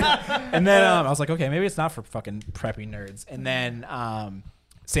 And then I was like, okay, maybe it's not for fucking preppy nerds. And then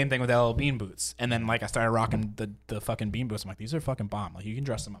same thing with LL Bean boots. And then like I started rocking the fucking bean boots. I'm like, these are fucking bomb. Like you can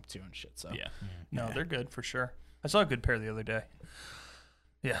dress them up too and shit. So Yeah. No, they're good for sure. I saw a good pair the other day.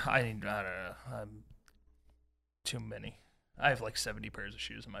 Yeah, I don't know. I'm too many. I have like 70 pairs of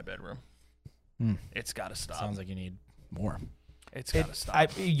shoes in my bedroom. It's got to stop. sounds like you need more. It's got to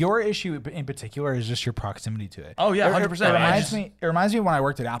stop. Your issue in particular is just your proximity to it. Oh, yeah, 100%. It reminds me when I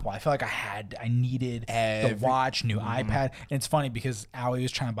worked at Apple. I felt like I needed the watch, new iPad. And it's funny because Allie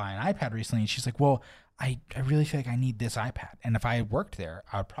was trying to buy an iPad recently, and she's like, "Well, I really feel like I need this iPad." And if I had worked there,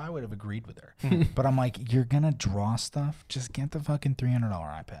 I probably would have agreed with her. But I'm like, you're gonna draw stuff. Just get the fucking $300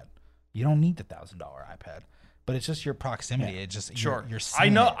 iPad. You don't need the $1,000 iPad. But it's just your proximity. It just Sure. You're I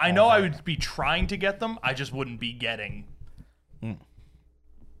seeing know. it I all know. I day. would be trying to get them. I just wouldn't be getting.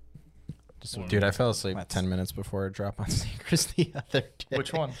 Dude, I fell asleep 10 minutes before it dropped on sneakers the other day.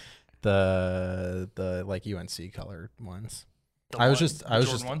 Which one? The like UNC colored ones. The I was one- just the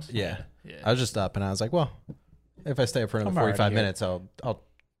Jordan ones? yeah. Yeah. I was just up and I was like, well, if I stay up for another I'm already 45 here. minutes, I'll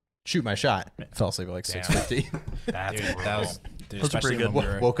shoot my shot. Fell asleep at like 6:50. That's Dude, that was Those are especially pretty good. when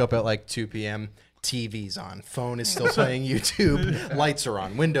we were- Woke up at like 2 p.m. TV's on. Phone is still playing YouTube. Lights are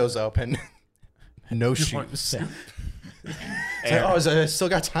on. Windows open. No shoes. I still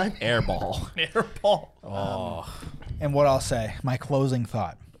got time? airball. Airball. Oh, And what I'll say, my closing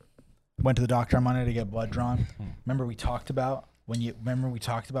thought. Went to the doctor on Monday to get blood drawn. Remember we talked about when you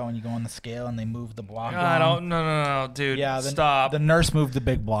go on the scale and they move the block. I wrong? don't. No, dude. Yeah, Stop. The nurse moved the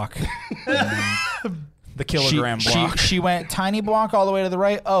big block. the kilogram block. She went tiny block all the way to the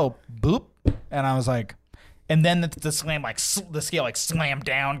right. Oh, boop. And I was like, and then the slam the scale like slammed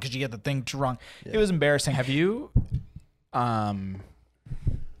down because you get the thing too wrong. It was embarrassing. Have you?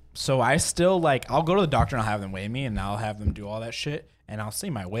 So I still like. I'll go to the doctor and I'll have them weigh me and I'll have them do all that shit and I'll see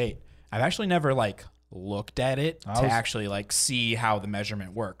my weight. I've actually never like looked at it to actually like see how the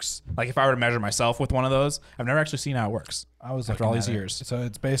measurement works. Like if I were to measure myself with one of those, I've never actually seen how it works. I was after looking all at these it. years. So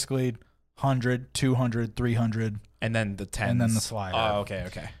it's basically 100, 200, 300. And then the 10s. And then the slider. Oh,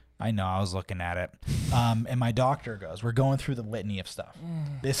 okay. I know. I was looking at it, and my doctor goes, "We're going through the litany of stuff.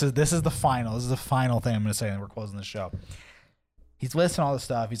 This is the final. This is the final thing I'm going to say, and we're closing the show." He's listing all the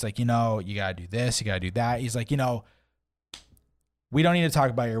stuff. He's like, you gotta do this, you gotta do that. He's like, we don't need to talk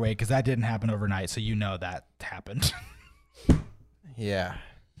about your weight because that didn't happen overnight. So that happened. Yeah.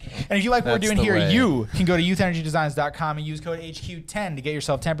 And if you like what we're That's doing the here, way. you can go to youthenergydesigns.com and use code HQ10 to get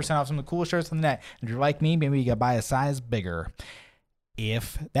yourself 10% off some of the coolest shirts on the net. And if you're like me, maybe you gotta buy a size bigger.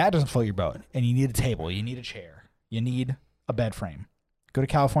 If that doesn't float your boat and you need a table, you need a chair, you need a bed frame, go to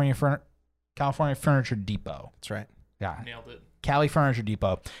California Furniture Depot. That's right. Yeah. Nailed it. Cali Furniture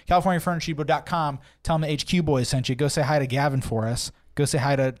Depot. CaliforniaFurnitureDepot.com. Tell them the HQ boys sent you. Go say hi to Gavin for us. Go say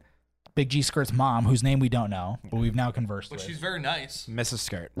hi to Big G Skirt's mom, whose name we don't know, but we've now conversed But with. she's very nice. Mrs.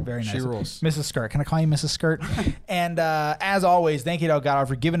 Skirt. Very nice. She rules. Mrs. Skirt. Can I call you Mrs. Skirt? And as always, thank you to Elgato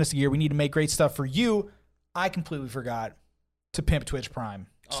for giving us a year. We need to make great stuff for you. I completely forgot to pimp Twitch Prime.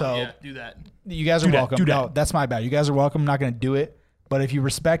 Oh, So yeah, do that. you guys are Do that, welcome. do that. No, that's my bad. You guys are welcome. I'm not going to do it. But if you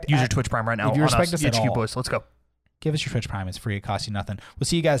respect... Use your Twitch Prime right now. If you on respect us at HQ all, boys. Let's go. give us your Twitch Prime. It's free. It costs you nothing. We'll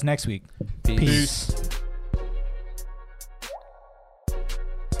see you guys next week. Peace. Peace.